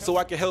me so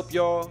I can help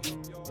y'all,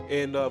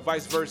 and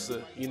vice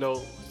versa. You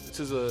know, this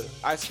is a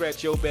I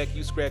scratch your back,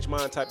 you scratch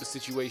mine type of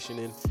situation,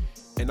 and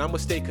I'm gonna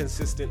stay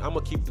consistent. I'm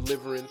gonna keep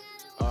delivering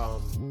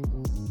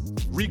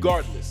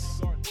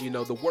regardless. You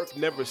know, the work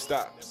never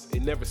stops.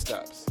 It never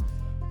stops.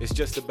 It's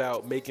just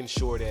about making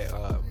sure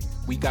that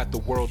we got the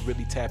world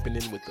really tapping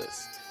in with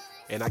us.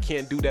 And I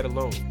can't do that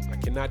alone. I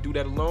cannot do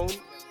that alone.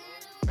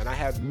 And I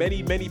have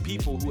many, many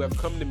people who have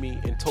come to me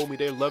and told me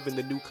they're loving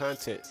the new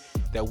content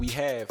that we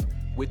have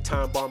with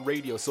Time Bomb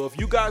Radio. So if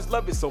you guys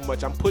love it so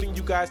much, I'm putting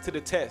you guys to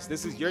the test.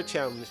 This is your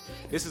challenge.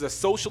 This is a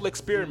social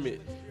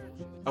experiment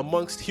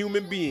amongst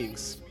human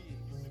beings.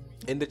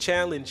 And the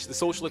challenge, the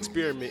social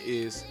experiment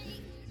is,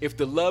 if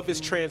the love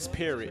is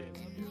transparent,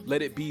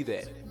 let it be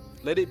that.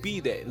 Let it be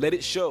that. Let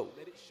it show,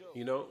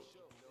 you know?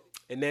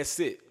 And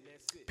that's it.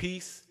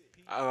 Peace.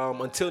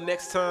 Until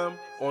next time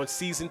on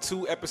season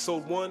 2,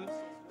 episode 1,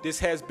 this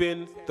has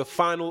been the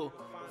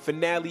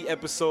finale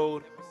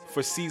episode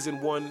for season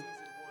 1,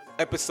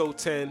 episode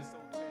 10.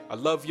 I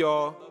love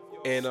y'all,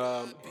 and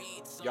y'all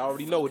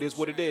already know it is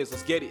what it is.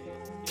 Let's get it.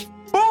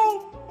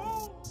 Boom!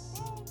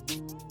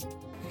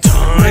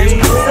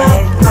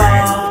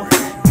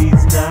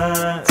 These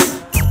nuts,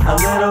 a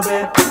little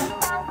bit,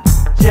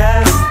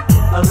 just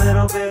a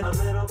little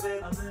bit.